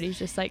episode, he's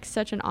just like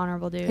such an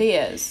honorable dude. He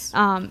is.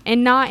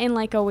 And not in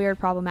like a weird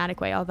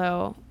problematic way,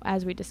 although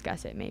as we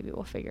discuss it, maybe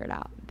we'll figure it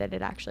out that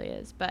it actually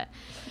is. But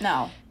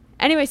no.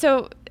 Anyway,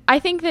 so I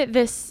think that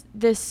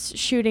this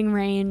shooting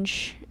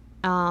range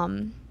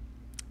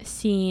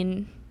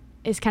scene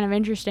is kind of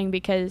interesting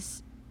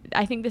because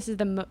I think this is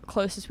the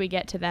closest we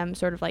get to them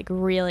sort of like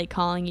really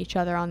calling each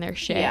other on their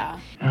shit. Yeah.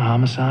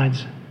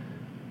 Homicides,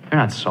 they're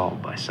not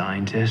solved by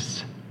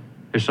scientists.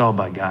 They're solved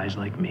by guys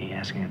like me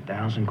asking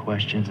 1,000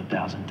 questions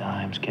 1,000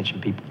 times, catching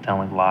people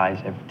telling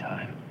lies every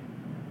time.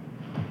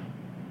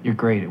 You're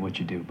great at what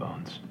you do,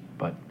 Bones,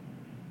 but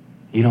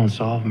you don't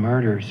solve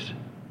murders.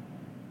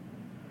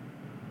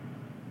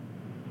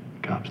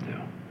 Cops do.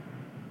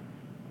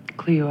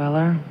 Cleo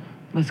Eller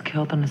was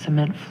killed on a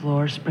cement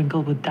floor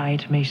sprinkled with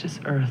diatomaceous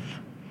earth.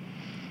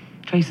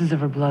 Traces of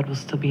her blood will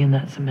still be in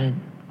that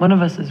cement. One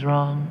of us is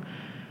wrong.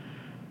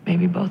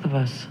 Maybe both of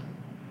us.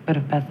 But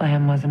if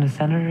Bethlehem wasn't a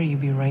senator,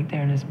 you'd be right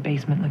there in his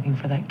basement looking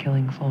for that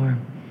killing floor.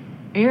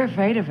 You're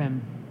afraid of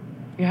him.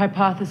 Your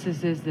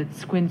hypothesis is that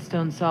squints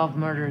don't solve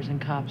murders and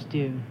cops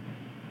do.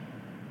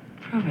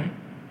 Prove it.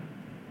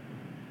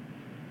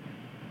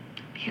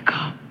 Be a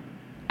cop.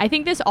 I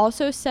think this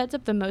also sets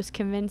up the most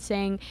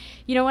convincing,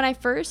 when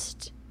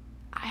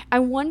I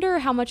wonder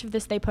how much of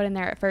this they put in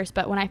there at first,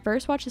 but when I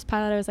first watched this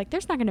pilot, I was like,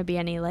 there's not going to be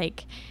any,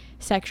 like,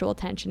 sexual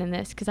tension in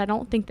this, because I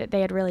don't think that they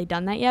had really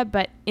done that yet,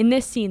 but in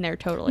this scene, there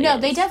totally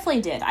is. They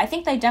definitely did. I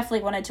think they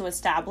definitely wanted to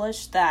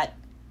establish that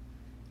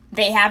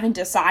they haven't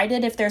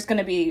decided if there's going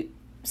to be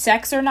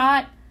sex or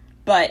not,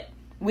 but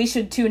we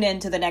should tune in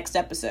to the next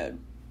episode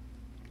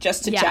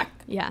just to check.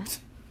 Yeah.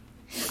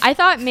 I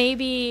thought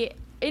maybe...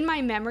 In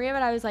my memory of it,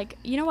 I was like,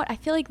 you know what? I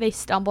feel like they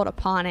stumbled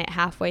upon it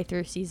halfway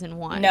through season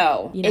 1.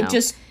 No, it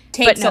just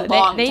takes a long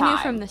time. They knew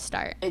from the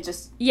start. It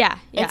just... Yeah.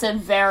 It's a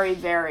very,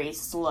 very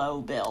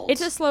slow build.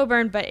 It's a slow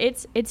burn, but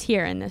it's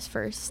here in this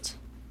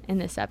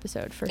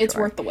episode, for sure. It's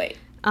worth the wait.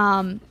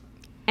 And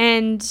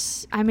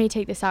I may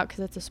take this out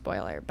because it's a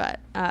spoiler, but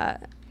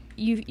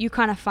you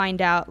kind of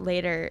find out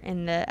later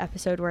in the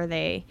episode where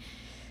they,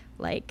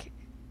 like...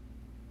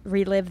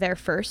 relive their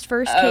first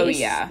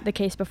case, the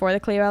case before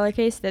the Cleo Eller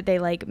case, that they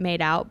like made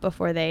out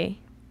before they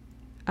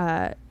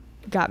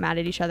got mad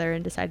at each other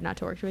and decided not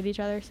to work with each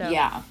other. So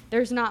Yeah.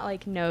 there's not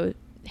like no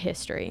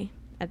history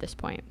at this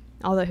point.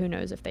 Although who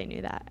knows if they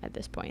knew that at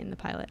this point in the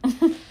pilot.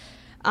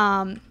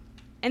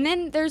 And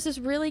then there's this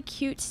really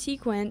cute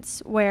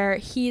sequence where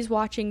he's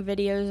watching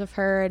videos of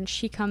her and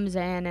she comes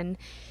in and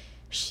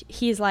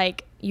he's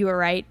like, you were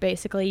right,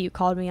 basically. You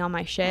called me on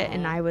my shit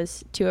and I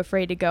was too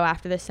afraid to go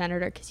after the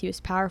senator because he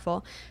was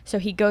powerful. So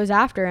he goes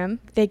after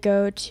him. They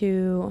go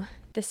to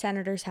the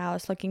senator's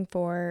house looking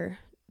for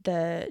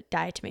the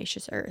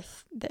diatomaceous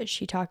earth that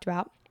she talked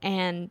about.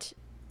 And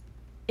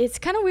it's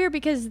kind of weird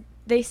because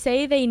they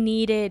say they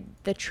needed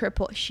the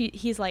triple.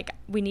 He's like,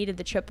 we needed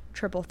the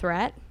triple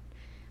threat.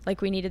 Like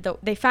we needed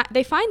they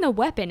find the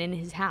weapon in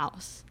his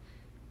house,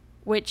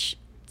 which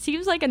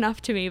seems like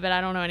enough to me, but I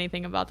don't know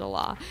anything about the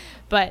law.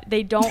 But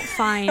they don't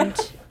find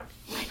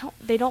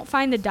they don't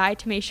find the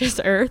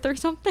diatomaceous earth or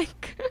something.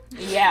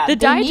 Yeah. The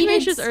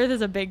diatomaceous earth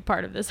is a big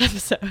part of this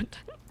episode.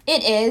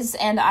 It is,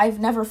 and I've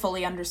never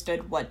fully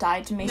understood what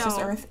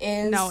diatomaceous earth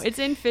is. No, it's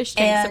in fish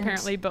tanks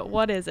apparently, but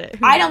what is it?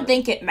 I don't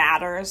think it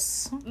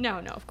matters. No,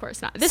 of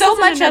course not. This so isn't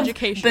much an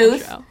educational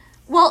show.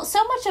 Well,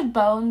 so much of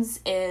Bones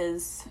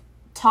is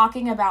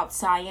talking about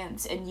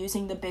science and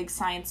using the big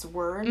science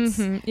words,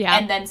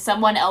 and then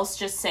someone else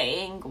just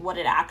saying what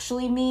it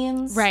actually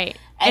means, right?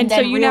 And then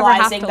so you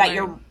realizing never have to that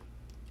you're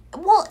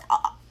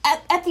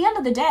at the end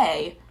of the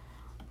day,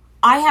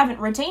 I haven't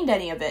retained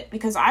any of it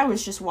because I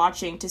was just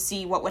watching to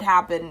see what would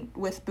happen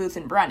with Booth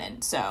and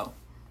Brennan. So,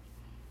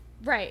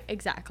 right,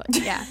 exactly,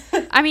 yeah.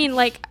 I mean,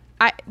 like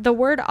the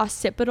word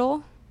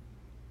occipital.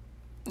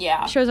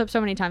 Yeah, shows up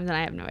so many times and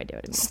I have no idea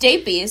what it means.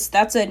 Stapes,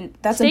 that's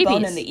a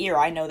bone in the ear.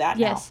 I know that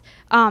now.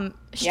 Yes.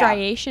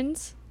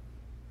 Striations.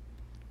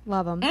 Yeah.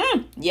 Love them.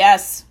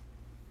 Yes.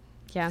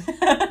 Yeah.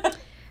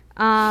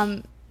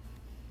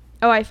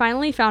 I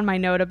finally found my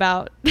note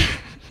about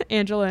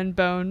Angela and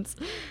Bones,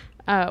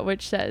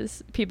 which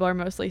says people are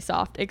mostly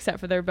soft except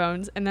for their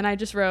bones. And then I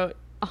just wrote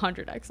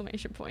 100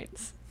 exclamation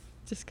points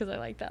just because I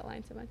like that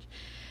line so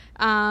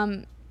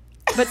much.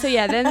 But so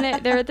yeah,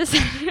 then they're at this.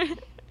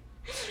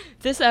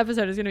 This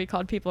episode is going to be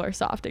called People Are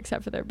Soft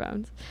Except for Their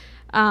Bones.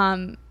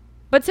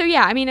 But so,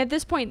 yeah, I mean, at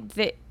this point,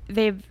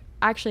 they've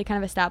actually kind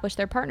of established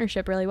their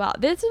partnership really well.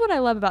 This is what I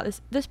love about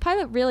this. This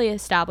pilot really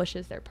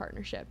establishes their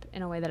partnership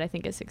in a way that I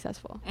think is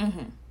successful.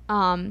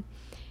 And,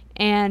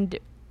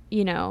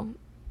 you know,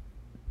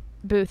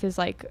 Booth is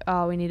like,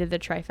 oh, we needed the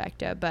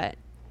trifecta, but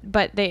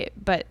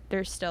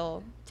there's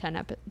still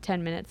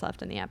 10 minutes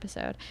left in the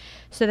episode.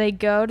 So they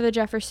go to the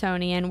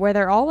Jeffersonian where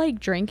they're all like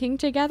drinking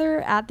together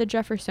at the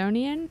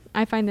Jeffersonian.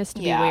 I find this to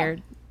be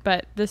weird,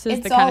 but this is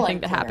the kind of thing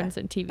that happens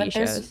in TV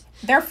shows.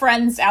 They're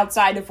friends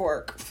outside of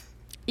work.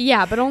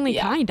 Yeah, but only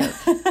kind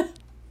of.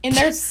 In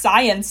their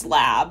science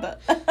lab.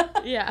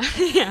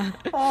 Yeah.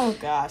 Oh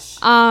gosh.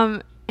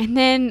 And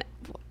then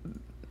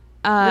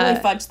really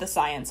fudge the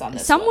science on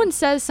this. Someone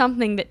says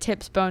something that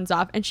tips Bones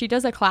off, and she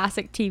does a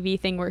classic TV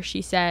thing where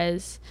she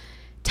says,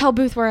 tell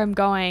Booth where I'm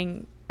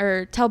going,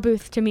 or tell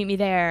Booth to meet me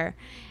there.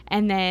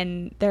 And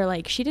then they're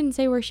like, she didn't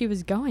say where she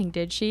was going,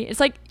 did she? It's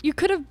like, you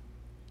could have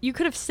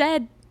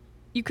said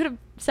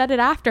it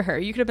after her.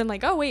 You could have been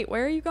like, oh wait,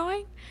 where are you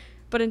going?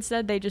 But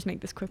instead they just make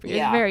this quick.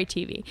 It's very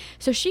TV.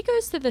 So she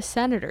goes to the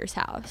senator's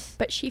house,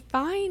 but she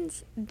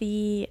finds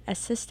the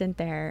assistant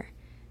there,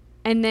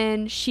 and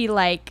then she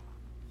like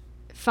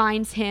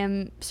finds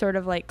him sort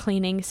of like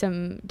cleaning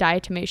some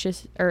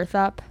diatomaceous earth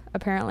up,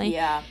 apparently.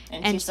 Yeah.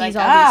 And sees like,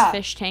 all these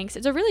fish tanks.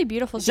 It's a really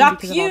beautiful scene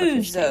because of all the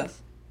fish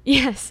tanks.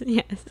 Yes.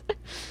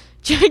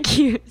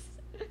 Jacques.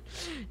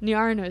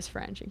 Niara knows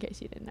French, in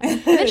case you didn't know.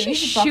 And then she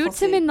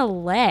shoots him in the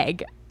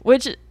leg,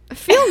 which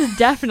feels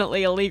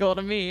definitely illegal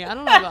to me. I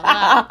don't know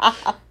about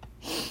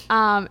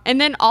that. And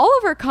then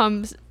Oliver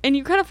comes, and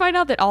you kind of find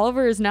out that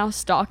Oliver is now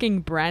stalking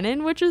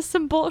Brennan, which is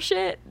some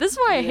bullshit. This is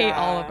why I hate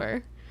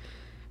Oliver.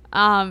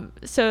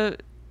 So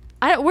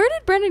where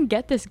did Brennan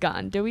get this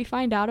gun? Did we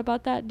find out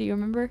about that? Do you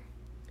remember?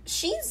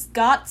 She's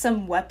got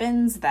some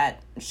weapons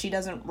that she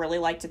doesn't really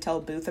like to tell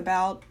Booth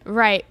about.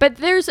 Right. But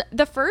there's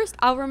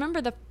I'll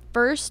remember the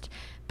first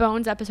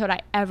Bones episode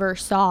I ever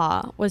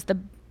saw was the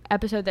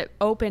episode that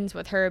opens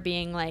with her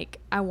being like,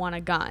 I want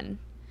a gun.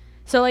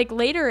 So like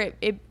later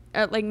it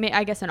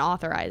I guess an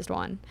authorized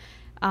one.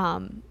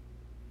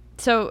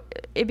 So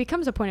it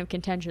becomes a point of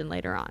contention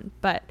later on.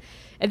 But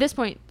at this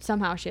point,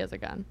 somehow she has a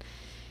gun.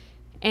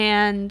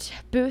 And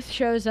Booth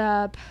shows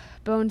up.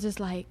 Bones is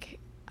like,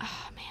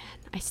 oh man,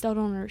 I still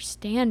don't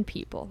understand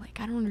people.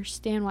 Like, I don't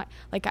understand why.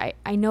 Like,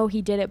 I know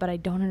he did it, but I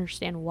don't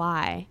understand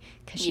why.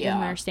 Because she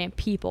doesn't understand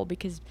people,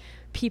 because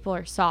people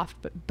are soft,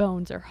 but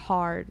bones are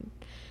hard.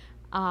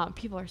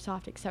 People are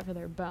soft except for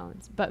their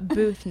bones. But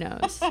Booth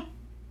knows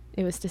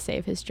it was to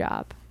save his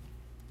job.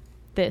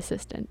 The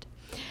assistant.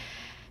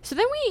 So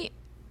then we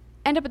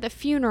end up at the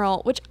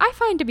funeral, which I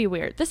find to be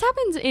weird. This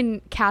happens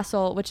in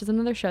Castle, which is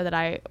another show that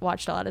I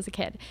watched a lot as a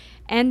kid,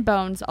 and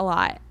Bones a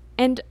lot.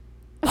 And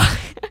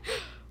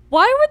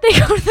why would they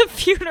go to the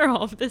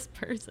funeral of this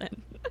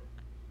person?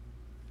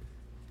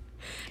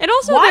 And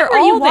also, why they're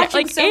were you all watching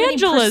there. Like, so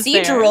Angela's many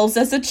procedurals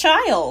as a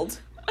child?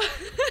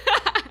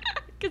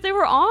 because they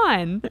were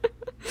on.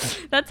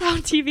 That's how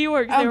TV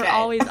works. They were Okay.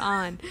 always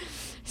on.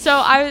 So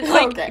I was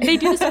like, Okay. they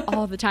do this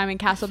all the time in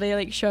Castle. They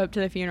like show up to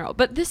the funeral.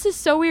 But this is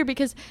so weird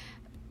because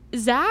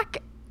Zach,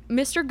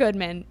 Mr.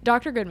 Goodman,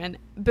 Dr. Goodman,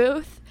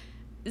 Booth,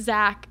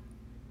 Zach,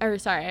 or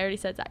sorry, I already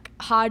said Zach,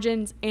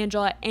 Hodgins,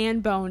 Angela,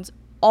 and Bones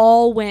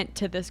all went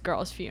to this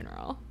girl's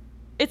funeral.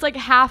 It's like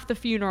half the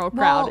funeral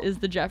crowd Well- is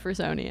the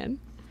Jeffersonian.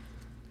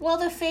 Well,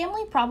 the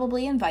family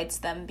probably invites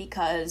them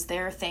because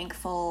they're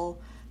thankful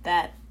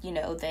that, you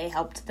know, they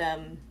helped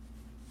them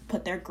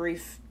put their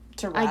grief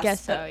to rest. I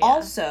guess so, But yeah.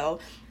 also,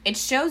 it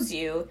shows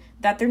you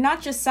that they're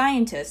not just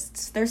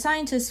scientists. They're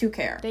scientists who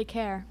care. They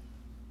care.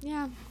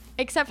 Yeah.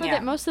 Except for Yeah.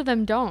 that most of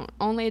them don't.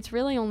 It's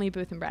really only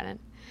Booth and Brennan.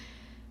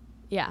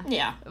 Yeah.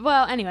 Yeah.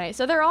 Well, anyway,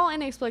 so they're all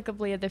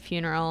inexplicably at the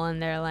funeral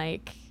and they're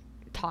like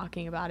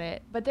talking about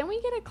it. But then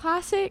we get a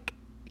classic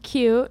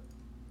cute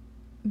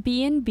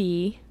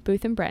B&B,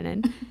 Booth and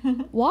Brennan,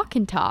 walk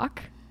and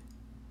talk.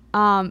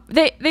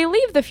 They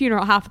leave the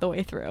funeral half the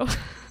way through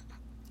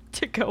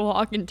to go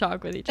walk and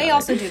talk with each other. They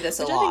also do this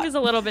a which lot. I think is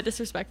a little bit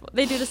disrespectful.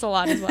 They do this a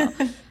lot as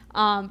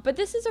well. But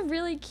this is a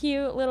really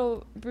cute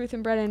little Booth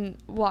and Brennan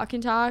walk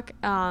and talk,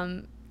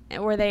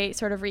 where they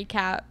sort of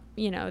recap,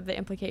 you know, the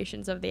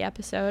implications of the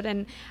episode.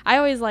 And I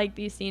always like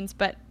these scenes,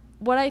 but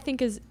what I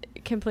think is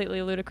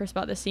completely ludicrous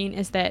about this scene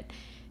is that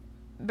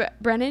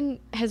Brennan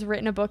has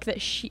written a book that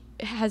she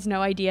has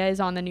no idea is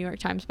on the New York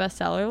Times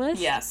bestseller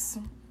list. Yes.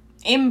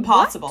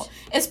 Impossible.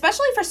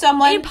 Especially for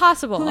someone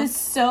Impossible. who is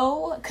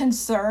so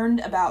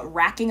concerned about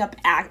racking up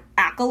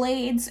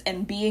accolades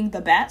and being the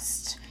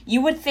best.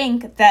 You would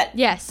think that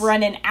Yes.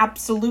 Brennan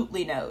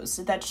absolutely knows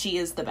that she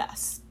is the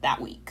best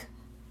that week.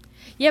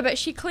 Yeah, but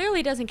she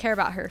clearly doesn't care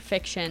about her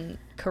fiction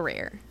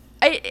career.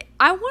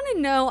 I want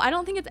to know. I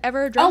don't think it's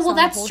ever addressed on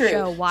the whole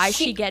show why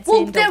she gets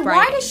into then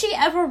writing. why does she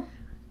ever...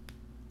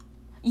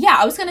 Yeah,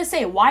 I was going to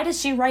say, why does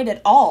she write at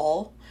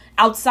all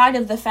outside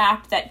of the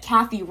fact that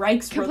Kathy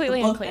Reichs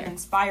Completely wrote the book unclear. that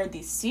inspired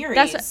these series?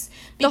 That's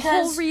the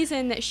whole Because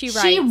reason that she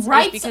she writes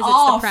writes is because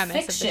all it's the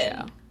premise fiction.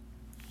 of the show.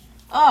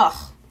 Ugh.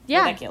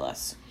 Yeah.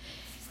 Ridiculous.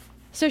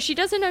 So she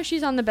doesn't know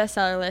she's on the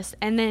bestseller list,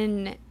 and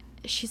then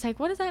she's like,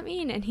 "What does that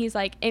mean?" And he's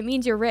like, "It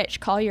means you're rich.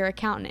 Call your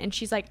accountant." And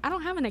she's like, "I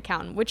don't have an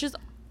accountant," which is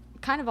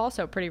kind of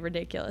also pretty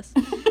ridiculous.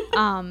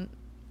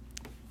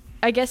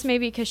 I guess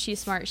maybe because she's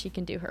smart, she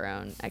can do her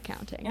own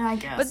accounting. Yeah, I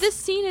guess. But this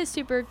scene is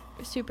super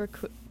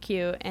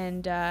cute,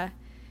 and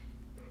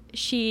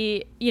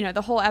she, you know,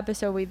 the whole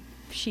episode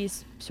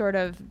she's sort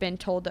of been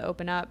told to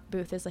open up.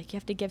 Booth is like, you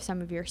have to give some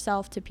of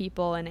yourself to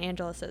people, and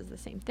Angela says the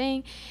same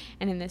thing.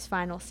 And in this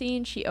final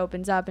scene, she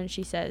opens up and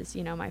she says,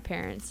 you know, my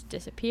parents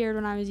disappeared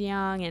when I was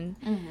young, and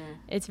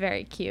it's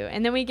very cute.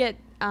 And then we get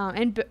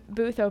and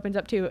Booth opens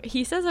up too.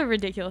 He says a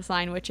ridiculous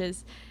line, which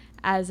is,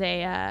 as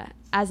a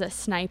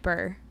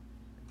sniper,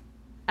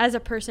 as a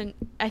person,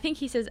 I think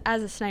he says,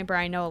 as a sniper,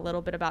 I know a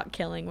little bit about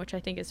killing, which I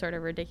think is sort of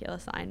a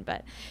ridiculous line.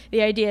 But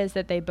the idea is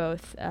that they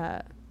both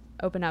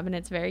open up, and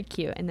it's very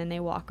cute, and then they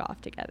walk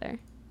off together.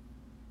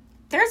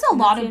 There's a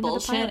lot the of end of the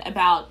bullshit pilot.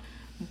 about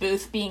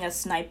Booth being a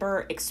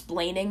sniper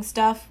explaining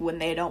stuff when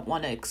they don't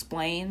want to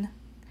explain.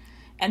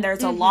 And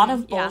there's a lot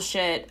of yeah.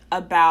 bullshit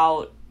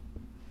about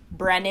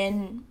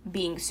Brennan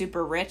being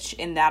super rich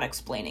in that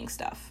explaining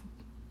stuff.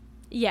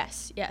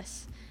 Yes.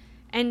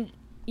 And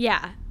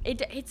yeah,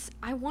 it's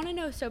I want to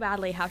know so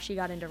badly how she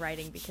got into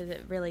writing, because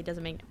it really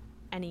doesn't make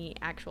any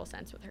actual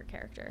sense with her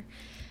character.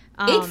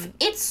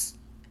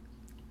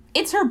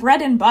 It's her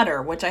bread and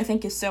butter, which I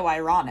think is so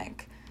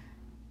ironic.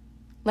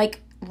 Like,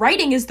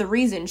 writing is the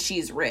reason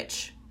she's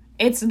rich.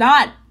 It's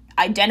not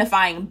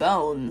identifying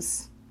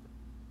bones.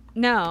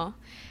 No.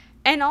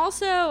 And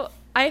also,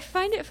 I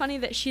find it funny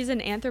that she's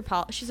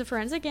she's a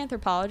forensic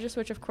anthropologist,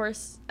 which of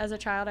course, as a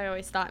child, I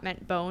always thought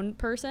meant bone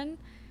person.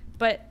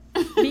 But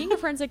being a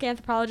forensic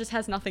anthropologist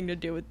has nothing to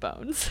do with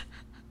bones.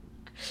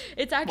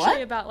 It's actually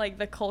What? about, like,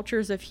 the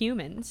cultures of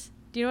humans.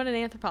 Do you know what an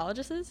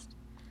anthropologist is?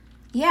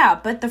 Yeah,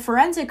 but the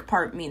forensic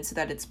part means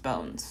that it's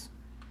bones.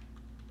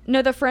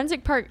 No, the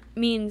forensic part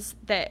means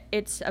that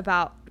it's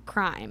about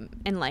crime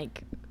and,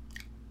 like,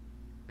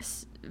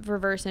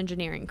 reverse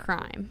engineering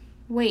crime.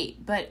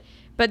 Wait,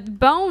 but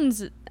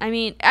bones, I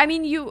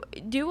mean, you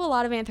do a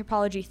lot of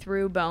anthropology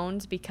through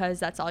bones because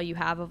that's all you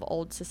have of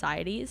old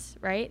societies,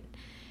 right?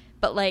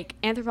 But, like,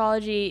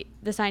 anthropology,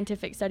 the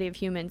scientific study of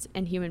humans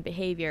and human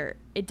behavior,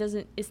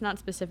 it's not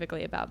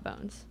specifically about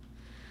bones.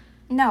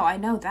 no, I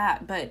know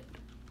that, but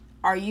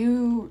are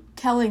you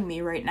telling me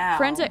right now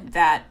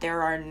that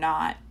there are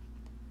not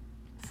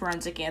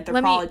forensic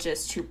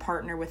anthropologists who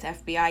partner with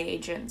FBI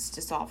agents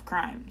to solve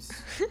crimes?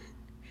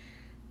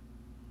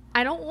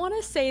 I don't want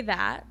to say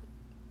that,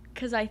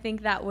 because I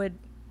think that would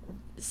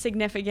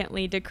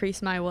significantly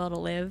decrease my will to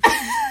live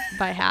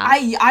by half.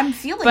 I'm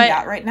feeling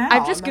that right now.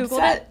 I've just I'm Googled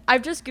upset. it.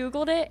 I've just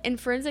Googled it, and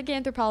forensic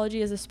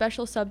anthropology is a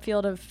special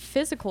subfield of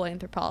physical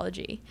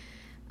anthropology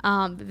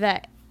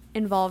that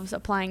involves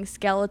applying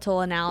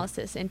skeletal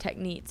analysis and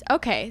techniques.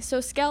 Okay,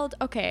 so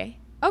okay.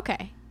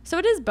 So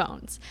it is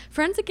bones.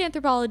 Forensic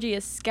anthropology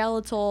is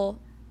skeletal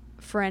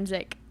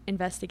forensic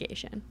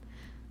investigation.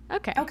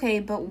 Okay. Okay,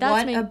 but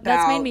That's what about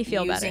that's made me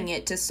feel using better.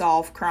 it to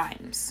solve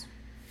crimes?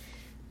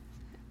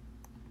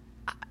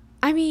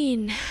 I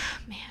mean,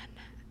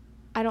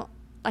 man,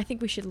 I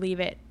think we should leave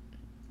it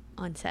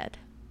unsaid.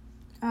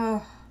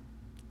 Oh.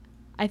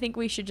 I think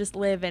we should just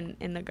live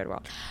in the good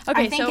world.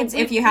 Okay, I think so it's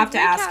if you have to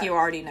ask, you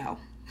already know.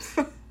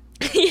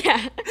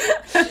 Yeah.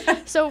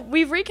 So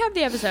we've recapped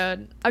the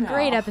episode. A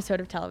great episode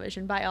of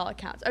television by all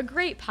accounts. A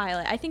great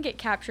pilot. I think it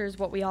captures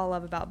what we all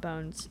love about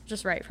Bones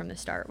just right from the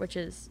start, which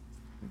is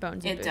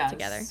Bones and Booth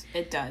together.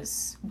 It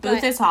does.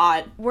 Booth is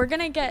hot. We're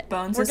gonna get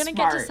Bones we're is gonna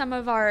smart. get to some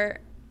of our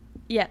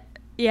yeah.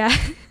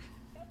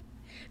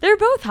 They're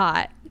both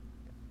hot.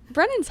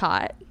 Brennan's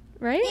hot,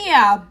 right?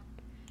 Yeah.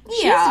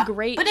 She's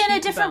great, but in a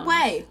different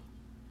way.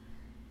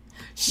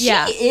 She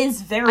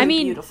is very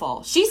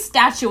beautiful. She's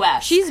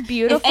statuesque. She's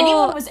beautiful. If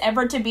anyone was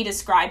ever to be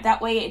described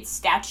that way, it's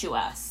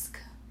statuesque.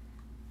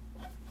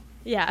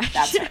 Yeah.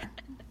 That's her.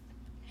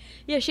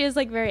 Yeah, she has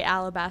like very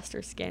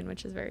alabaster skin,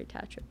 which is very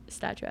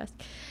statuesque.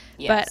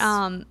 Yes.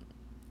 But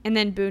and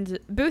then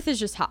Booth is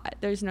just hot.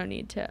 There's no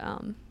need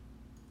to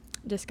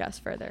discuss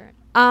further.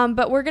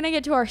 But we're gonna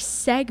get to our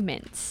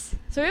segments.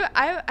 So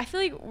I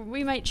feel like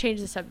we might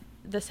change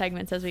the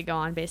segments as we go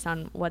on based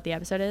on what the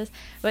episode is.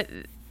 But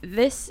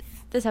this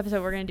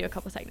episode we're gonna do a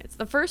couple segments.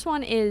 The first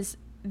one is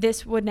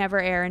This Would Never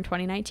Air in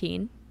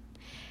 2019.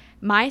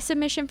 My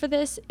submission for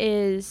this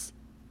is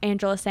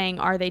Angela saying,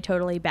 "Are they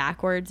totally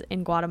backwards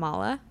in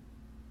Guatemala?"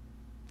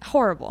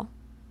 Horrible.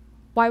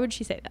 Why would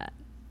she say that?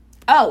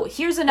 Oh,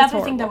 here's another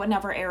thing that would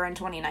never air in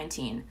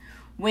 2019.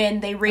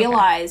 When they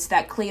realize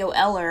that Cleo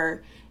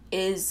Eller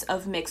is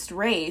of mixed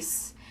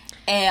race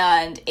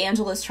and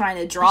Angela's trying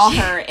to draw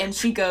her and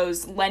she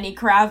goes Lenny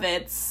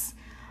Kravitz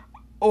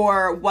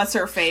or what's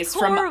her face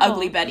from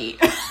Ugly Betty.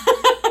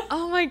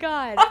 Oh my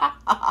god.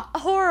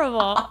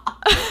 Horrible.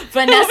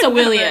 Vanessa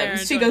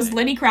Williams. She goes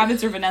Lenny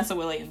Kravitz or Vanessa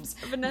Williams.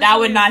 That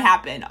would not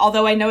happen.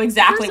 Although I know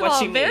exactly what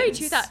she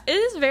means. It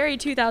is very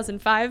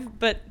 2005,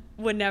 but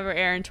would never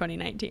air in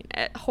 2019.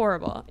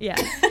 Horrible. Yeah.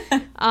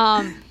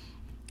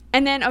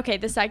 And then, okay,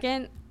 the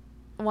second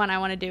one I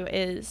want to do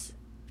is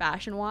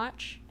Fashion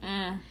Watch.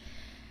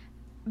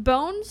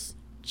 Bones'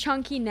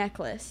 chunky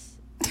necklace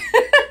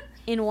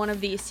in one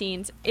of these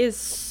scenes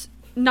is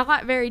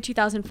not very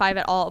 2005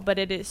 at all, but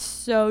it is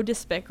so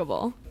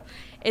despicable.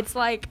 It's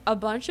like a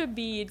bunch of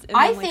beads and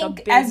then like a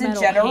big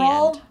metal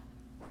hand.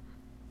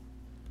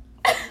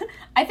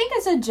 I think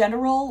as a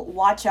general,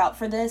 watch out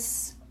for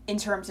this in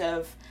terms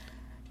of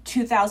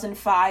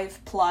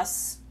 2005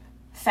 plus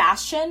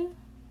fashion.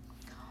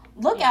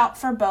 Look out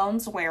for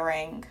Bones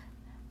wearing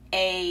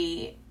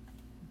a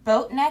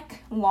boat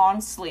neck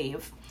long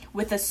sleeve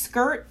with a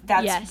skirt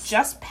that's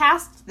just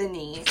past the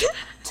knee,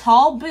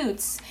 tall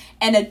boots,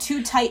 and a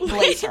too tight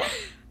blazer.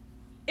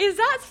 Is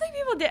that something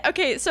people did?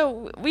 Okay,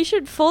 so we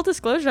should, full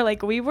disclosure,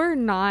 like, we were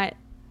not,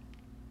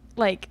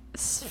 like,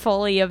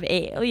 fully of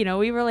 8. You know,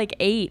 we were, like,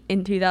 8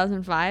 in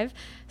 2005.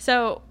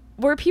 So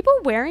were people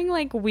wearing,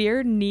 like,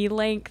 weird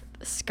knee-length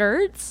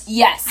skirts?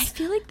 Yes. I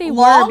feel like they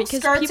Long were because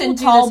skirts people and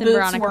do tall this in boots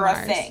Veronica were Mars.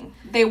 a thing.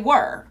 They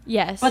were.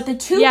 Yes. But the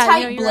too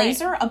tight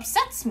blazer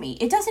upsets me.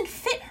 It doesn't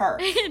fit her.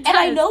 And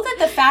I know that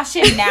the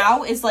fashion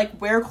now is like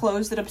wear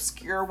clothes that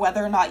obscure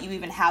whether or not you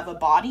even have a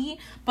body.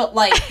 But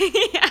like,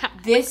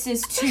 this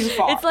is too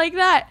far. It's like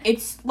that.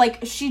 It's like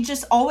she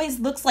just always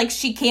looks like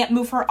she can't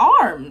move her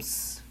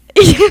arms.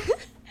 Do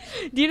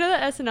you know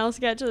that SNL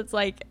sketch that's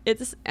like,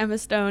 it's Emma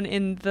Stone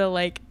in the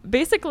like,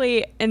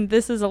 basically, and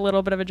this is a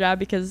little bit of a jab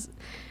because,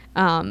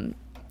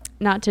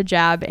 not to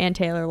jab Ann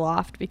Taylor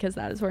Loft because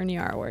that is where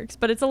Niara works,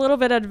 but it's a little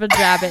bit of a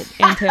jab at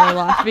Ann Taylor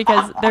Loft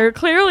because they're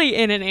clearly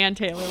in an Ann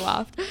Taylor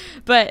Loft,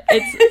 but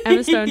it's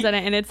Emma Stone's in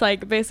it, and it's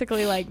like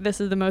basically like, this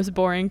is the most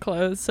boring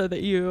clothes so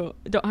that you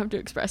don't have to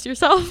express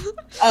yourself.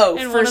 Oh,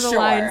 and for one of the sure.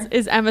 lines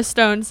is Emma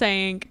Stone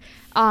saying,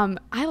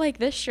 I like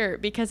this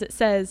shirt because it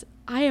says,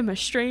 I am a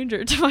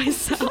stranger to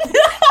myself.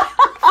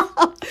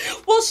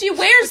 Well, she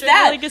wears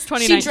that.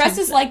 She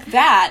dresses like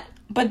that,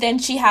 but then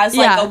she has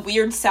like a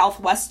weird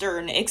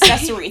Southwestern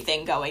accessory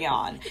thing going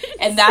on.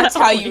 And that's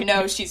how you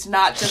know she's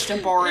not just a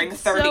boring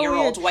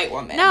 30-year-old white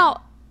woman.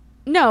 Now,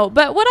 no,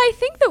 but what I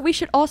think that we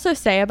should also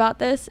say about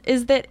this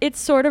is that it's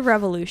sort of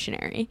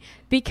revolutionary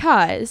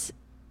because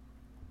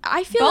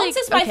I feel Bones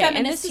like is my feminist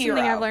and this is hero.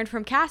 something I've learned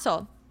from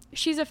Castle.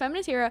 She's a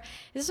feminist hero.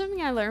 This is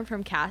something I learned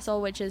from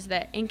Castle, which is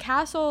that in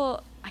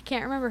Castle, I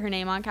can't remember her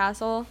name on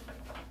Castle.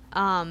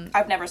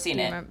 I've never seen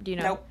it. Do you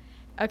know? Nope.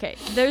 Okay,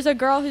 there's a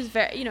girl who's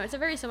very, it's a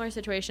very similar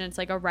situation. It's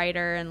like a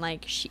writer and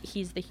like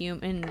he's the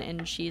human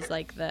and she's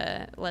like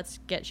the let's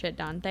get shit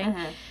done thing.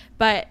 Mm-hmm.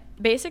 But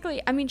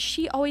basically, I mean,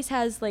 she always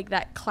has like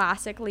that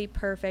classically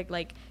perfect,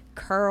 like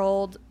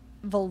curled,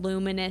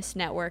 voluminous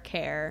network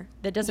hair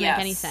that doesn't make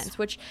any sense,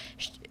 which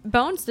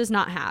Bones does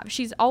not have.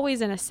 She's always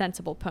in a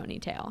sensible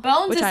ponytail.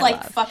 Bones is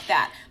like, fuck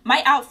that.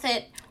 My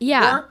outfit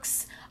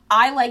works.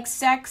 I like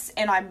sex,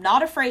 and I'm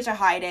not afraid to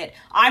hide it.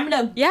 I'm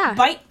gonna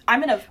bite. I'm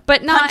gonna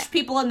punch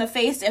people in the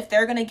face if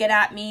they're gonna get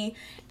at me.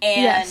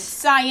 And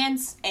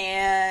science,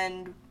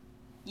 and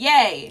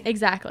yay.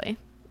 Exactly.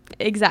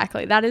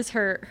 That is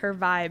her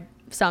vibe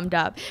summed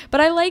up.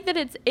 But I like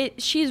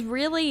that she's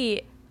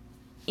really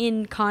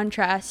in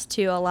contrast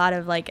to a lot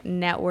of like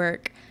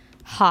network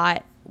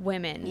hot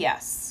women.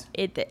 Yes.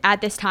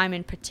 At this time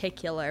in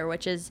particular,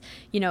 which is,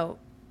 you know,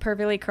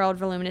 perfectly curled,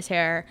 voluminous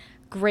hair,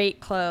 great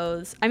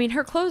clothes. I mean,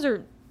 her clothes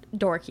are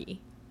dorky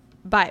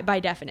by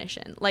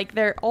definition. Like,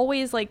 they're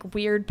always like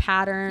weird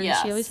patterns.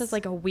 Yes. She always has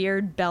like a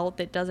weird belt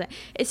that doesn't,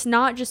 it's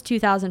not just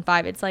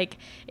 2005. It's like,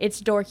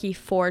 it's dorky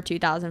for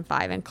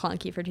 2005 and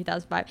clunky for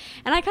 2005.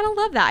 And I kind of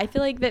love that. I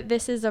feel like that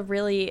this is a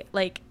really,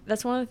 like,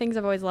 that's one of the things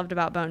I've always loved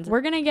about Bones.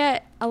 We're going to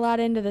get a lot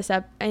into this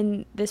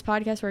in this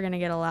podcast. We're going to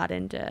get a lot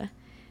into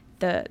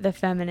the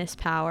feminist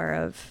power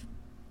of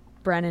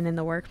Brennan in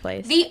the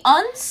workplace. The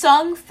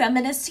unsung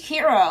feminist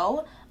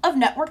hero of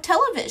network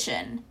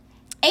television.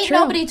 Ain't True.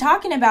 nobody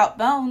talking about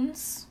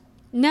Bones.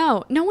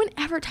 No one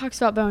ever talks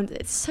about Bones.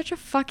 It's such a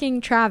fucking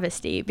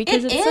travesty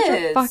because It it's such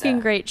a is. fucking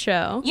great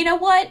show. You know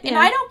what? And Yeah.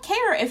 I don't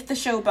care if the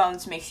show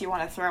Bones makes you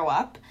want to throw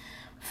up.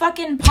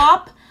 Fucking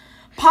pop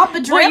a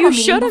Dramamine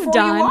should have before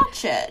done- you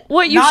watch it.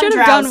 What you should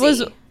have done was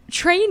Non-drowsy.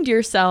 trained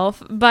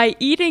yourself by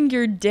eating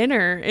your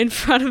dinner in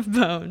front of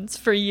Bones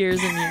for years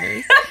and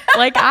years.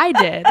 Like I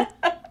did.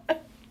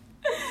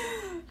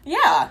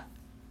 Yeah.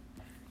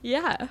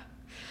 Yeah.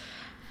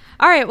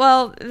 All right,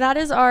 well, that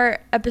is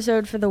our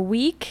episode for the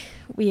week.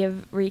 We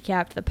have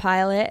recapped the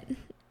pilot.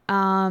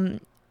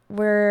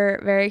 We're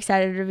very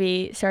excited to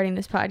be starting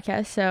this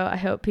podcast, so I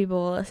hope people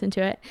will listen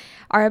to it.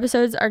 Our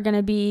episodes are going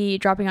to be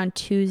dropping on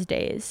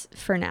Tuesdays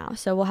for now,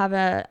 so we'll have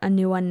a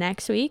new one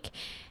next week.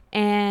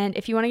 And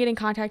if you want to get in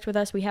contact with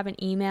us, we have an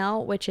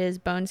email, which is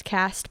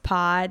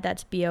bonescastpod,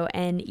 that's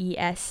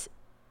BONESCASTPOD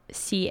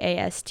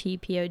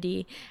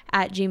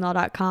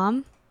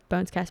 @gmail.com.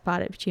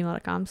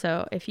 bonescastpod@gmail.com.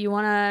 So if you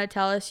want to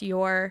tell us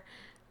your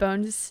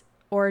Bones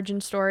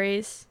origin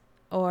stories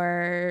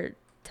or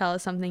tell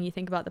us something you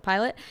think about the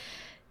pilot,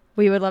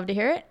 we would love to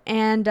hear it.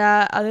 And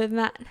other than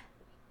that,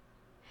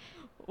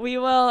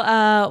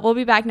 we'll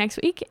be back next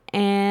week,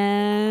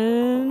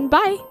 and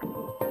bye.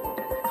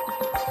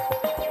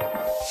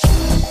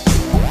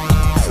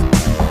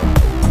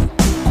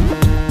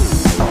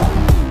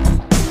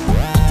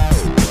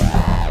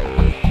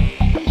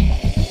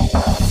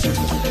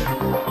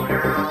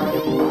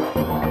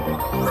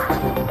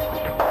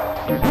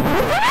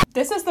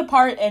 This is the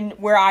part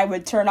where I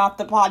would turn off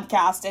the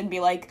podcast and be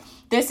like,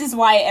 this is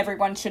why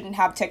everyone shouldn't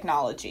have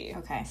technology.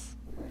 Okay.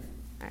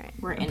 All right.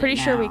 We're in I'm pretty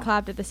it sure we now.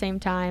 clapped at the same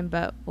time,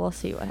 but we'll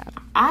see what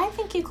happens. I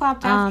think you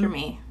clapped after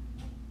me,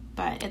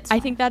 but it's I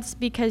fine. think that's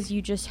because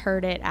you just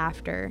heard it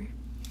after.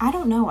 I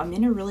don't know. I'm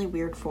in a really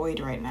weird void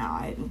right now.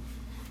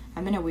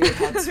 I'm in a weird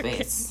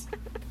headspace.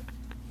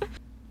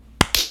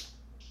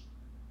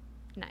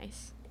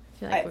 Nice.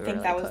 feel I we were think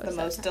really that was close the that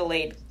most time.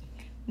 delayed.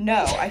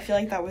 No, I feel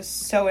like that was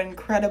so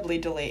incredibly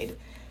delayed.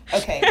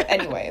 Okay,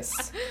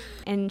 anyways.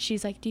 And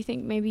she's like, do you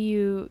think maybe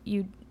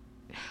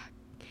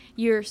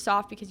you're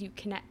soft because you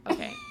connect?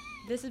 Okay.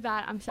 This is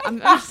bad. I'm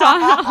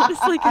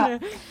honestly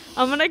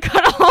I'm gonna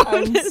cut all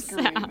of this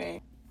out.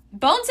 Me.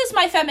 Bones is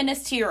my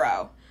feminist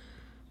hero.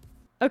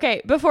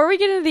 Okay, before we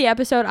get into the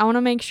episode, I want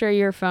to make sure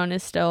your phone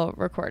is still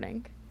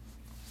recording.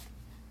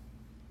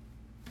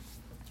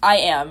 I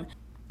am.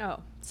 Oh,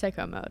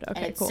 sicko mode. Okay,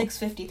 And it's cool.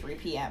 6:53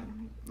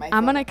 p.m. My I'm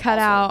phone gonna cut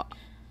also out.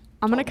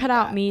 I'm gonna told me cut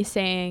out that. me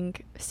saying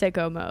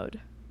sicko mode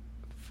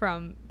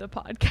from the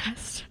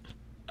podcast.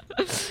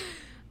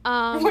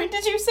 When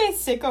did you say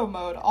sicko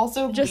mode?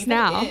 Also, Just leave it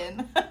now.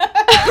 in.